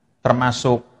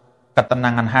 termasuk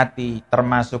ketenangan hati,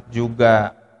 termasuk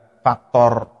juga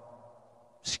faktor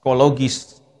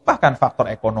psikologis, bahkan faktor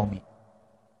ekonomi.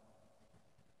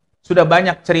 Sudah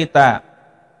banyak cerita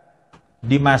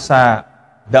di masa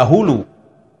dahulu,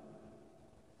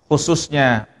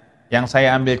 khususnya yang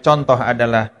saya ambil contoh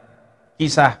adalah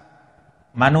kisah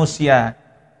manusia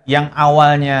yang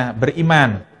awalnya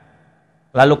beriman,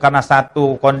 lalu karena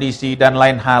satu kondisi dan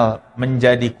lain hal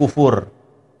menjadi kufur.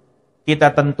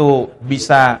 Kita tentu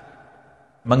bisa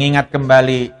mengingat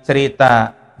kembali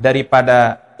cerita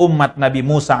daripada umat Nabi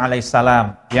Musa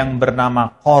alaihissalam yang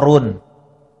bernama Qarun.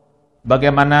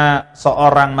 Bagaimana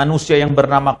seorang manusia yang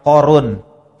bernama Qarun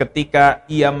ketika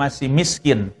ia masih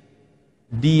miskin,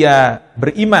 dia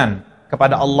beriman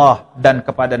kepada Allah dan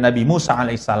kepada Nabi Musa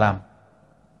alaihissalam.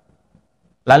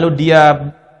 Lalu dia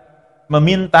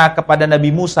meminta kepada Nabi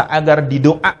Musa agar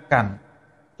didoakan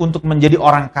untuk menjadi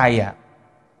orang kaya.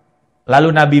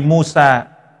 Lalu Nabi Musa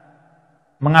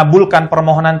mengabulkan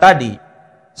permohonan tadi,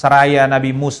 seraya Nabi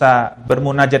Musa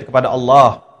bermunajat kepada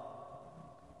Allah,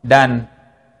 dan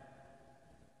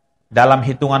dalam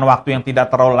hitungan waktu yang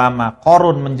tidak terlalu lama,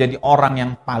 Qarun menjadi orang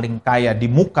yang paling kaya di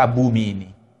muka bumi ini.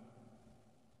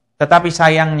 Tetapi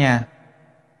sayangnya,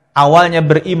 awalnya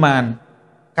beriman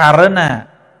karena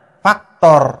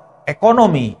faktor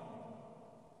ekonomi,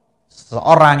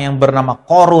 seorang yang bernama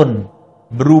Qarun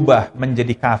berubah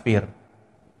menjadi kafir.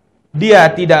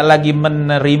 Dia tidak lagi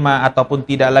menerima ataupun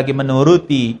tidak lagi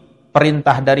menuruti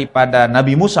perintah daripada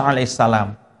Nabi Musa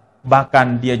alaihissalam.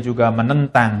 Bahkan dia juga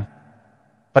menentang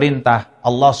perintah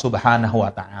Allah subhanahu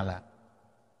wa ta'ala.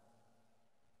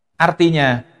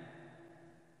 Artinya,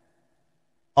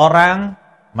 orang,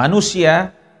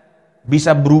 manusia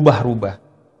bisa berubah-ubah.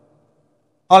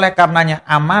 Oleh karenanya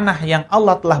amanah yang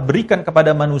Allah telah berikan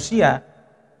kepada manusia,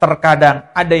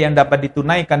 terkadang ada yang dapat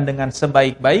ditunaikan dengan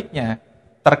sebaik-baiknya,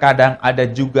 terkadang ada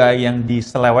juga yang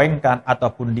diselewengkan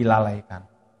ataupun dilalaikan.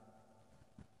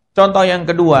 Contoh yang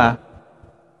kedua,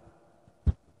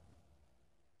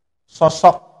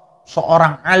 sosok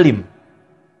seorang alim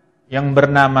yang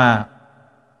bernama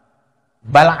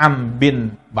Bal'am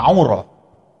bin Ba'urah.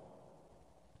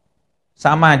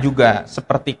 Sama juga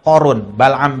seperti Qarun,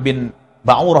 Bal'am bin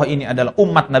Ba'urah ini adalah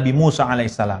umat Nabi Musa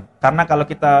alaihissalam. Karena kalau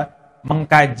kita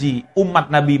mengkaji umat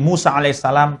Nabi Musa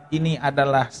alaihissalam, ini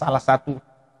adalah salah satu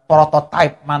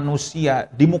prototipe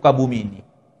manusia di muka bumi ini.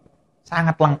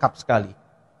 Sangat lengkap sekali.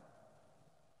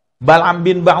 Bal'am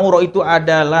bin Ba'urah itu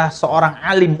adalah seorang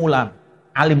alim ulam,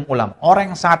 orang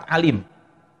yang sangat alim.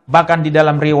 Bahkan di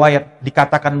dalam riwayat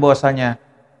dikatakan bahwasanya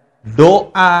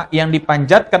doa yang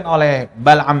dipanjatkan oleh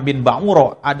Bal'am bin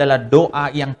Ba'urah adalah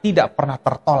doa yang tidak pernah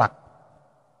tertolak.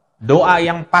 Doa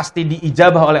yang pasti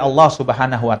diijabah oleh Allah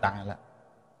subhanahu wa ta'ala.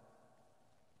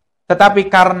 Tetapi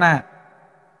karena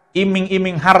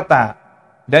iming-iming harta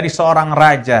dari seorang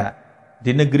raja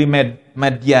di negeri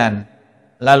Madian,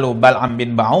 lalu Bal'am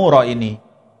bin Ba'urah ini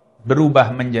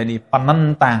berubah menjadi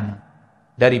penentang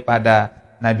daripada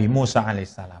Nabi Musa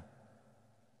alaihissalam.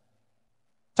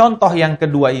 Contoh yang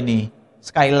kedua ini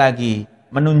sekali lagi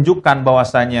menunjukkan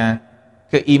bahwasanya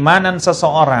keimanan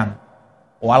seseorang,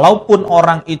 walaupun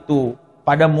orang itu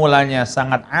pada mulanya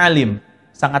sangat alim,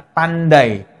 sangat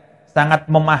pandai, sangat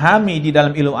memahami di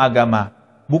dalam ilmu agama,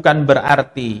 bukan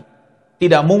berarti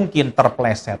tidak mungkin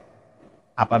terpleset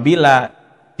apabila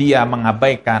dia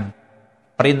mengabaikan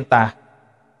perintah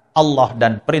Allah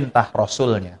dan perintah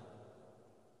Rasulnya.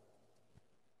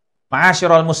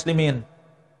 Ma'asyiral muslimin,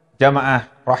 jamaah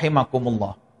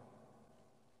rahimakumullah.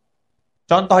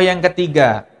 Contoh yang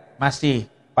ketiga masih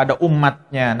pada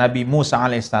umatnya Nabi Musa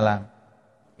alaihissalam,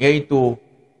 yaitu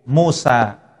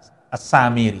Musa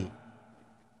As-Samiri.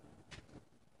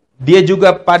 Dia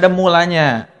juga pada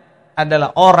mulanya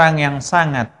adalah orang yang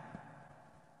sangat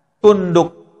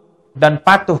tunduk dan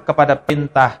patuh kepada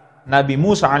perintah Nabi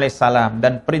Musa alaihissalam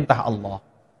dan perintah Allah.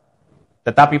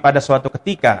 Tetapi pada suatu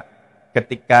ketika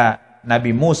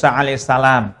Nabi Musa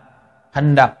alaihissalam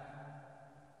hendak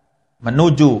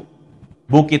menuju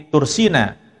Bukit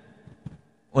Tursina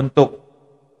untuk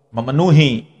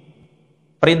memenuhi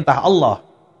perintah Allah,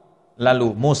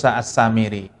 lalu Musa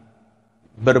As-Samiri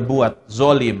berbuat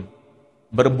zolim,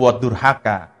 berbuat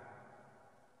durhaka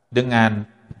dengan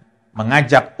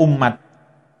mengajak umat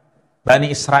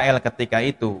Bani Israel ketika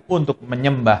itu untuk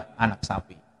menyembah anak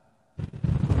sapi.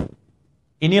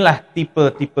 Inilah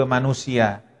tipe-tipe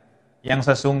manusia yang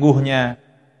sesungguhnya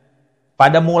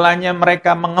pada mulanya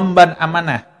mereka mengemban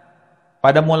amanah,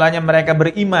 pada mulanya mereka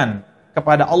beriman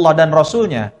kepada Allah dan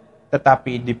Rasul-Nya,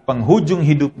 tetapi di penghujung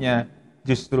hidupnya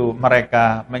justru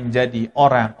mereka menjadi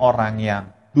orang-orang yang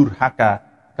durhaka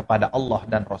kepada Allah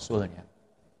dan Rasul-Nya.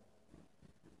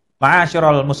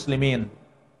 Ma'asyiral muslimin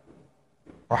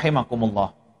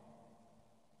rahimakumullah.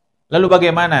 Lalu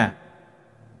bagaimana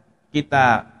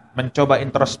kita mencoba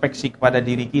introspeksi kepada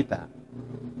diri kita?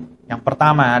 Yang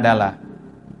pertama adalah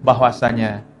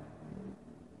bahwasanya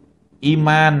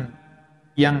iman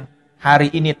yang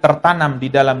hari ini tertanam di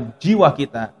dalam jiwa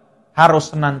kita harus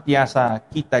senantiasa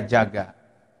kita jaga.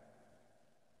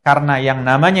 Karena yang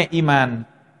namanya iman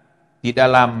di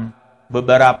dalam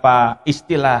beberapa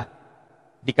istilah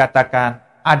dikatakan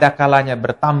ada kalanya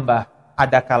bertambah,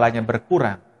 ada kalanya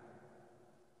berkurang.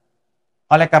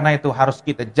 Oleh karena itu harus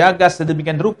kita jaga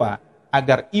sedemikian rupa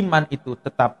agar iman itu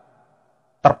tetap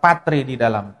terpatri di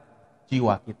dalam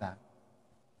jiwa kita.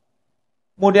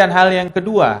 Kemudian hal yang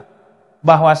kedua,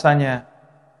 bahwasanya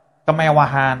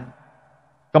kemewahan,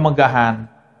 kemegahan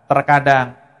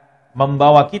terkadang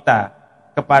membawa kita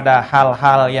kepada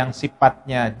hal-hal yang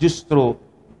sifatnya justru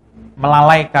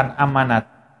melalaikan amanat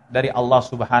dari Allah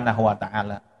Subhanahu wa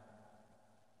taala.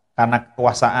 Karena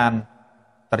kekuasaan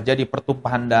terjadi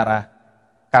pertumpahan darah,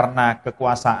 karena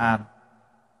kekuasaan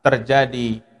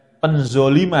terjadi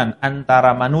penzoliman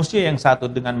antara manusia yang satu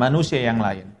dengan manusia yang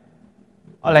lain.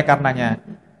 Oleh karenanya,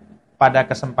 pada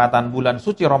kesempatan bulan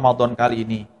suci Ramadan kali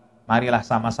ini, marilah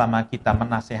sama-sama kita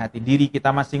menasihati diri kita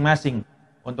masing-masing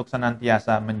untuk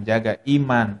senantiasa menjaga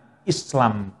iman,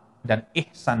 Islam, dan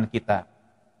ihsan kita,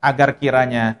 agar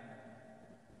kiranya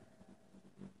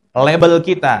label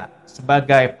kita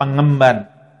sebagai pengemban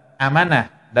amanah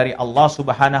dari Allah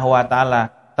Subhanahu wa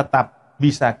taala tetap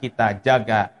bisa kita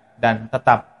jaga dan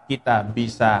tetap kita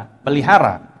bisa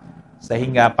pelihara,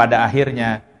 sehingga pada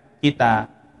akhirnya kita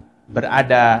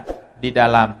berada di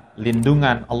dalam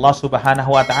lindungan Allah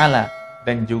Subhanahu wa taala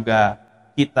dan juga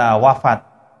kita wafat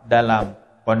dalam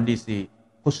kondisi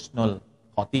husnul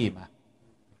khotimah.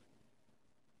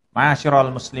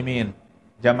 Ma'asyiral muslimin,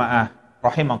 jamaah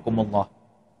rahimakumullah.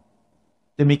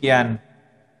 Demikian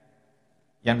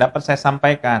yang dapat saya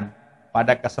sampaikan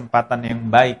pada kesempatan yang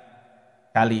baik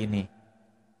kali ini.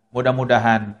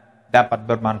 Mudah-mudahan dapat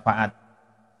bermanfaat,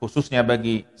 khususnya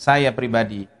bagi saya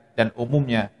pribadi dan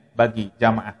umumnya bagi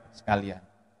jamaah sekalian.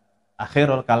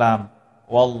 Akhirul kalam,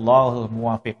 wallahu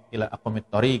muwafiq ila aqwamit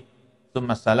thoriq.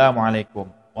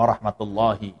 Assalamualaikum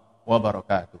warahmatullahi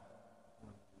wabarakatuh.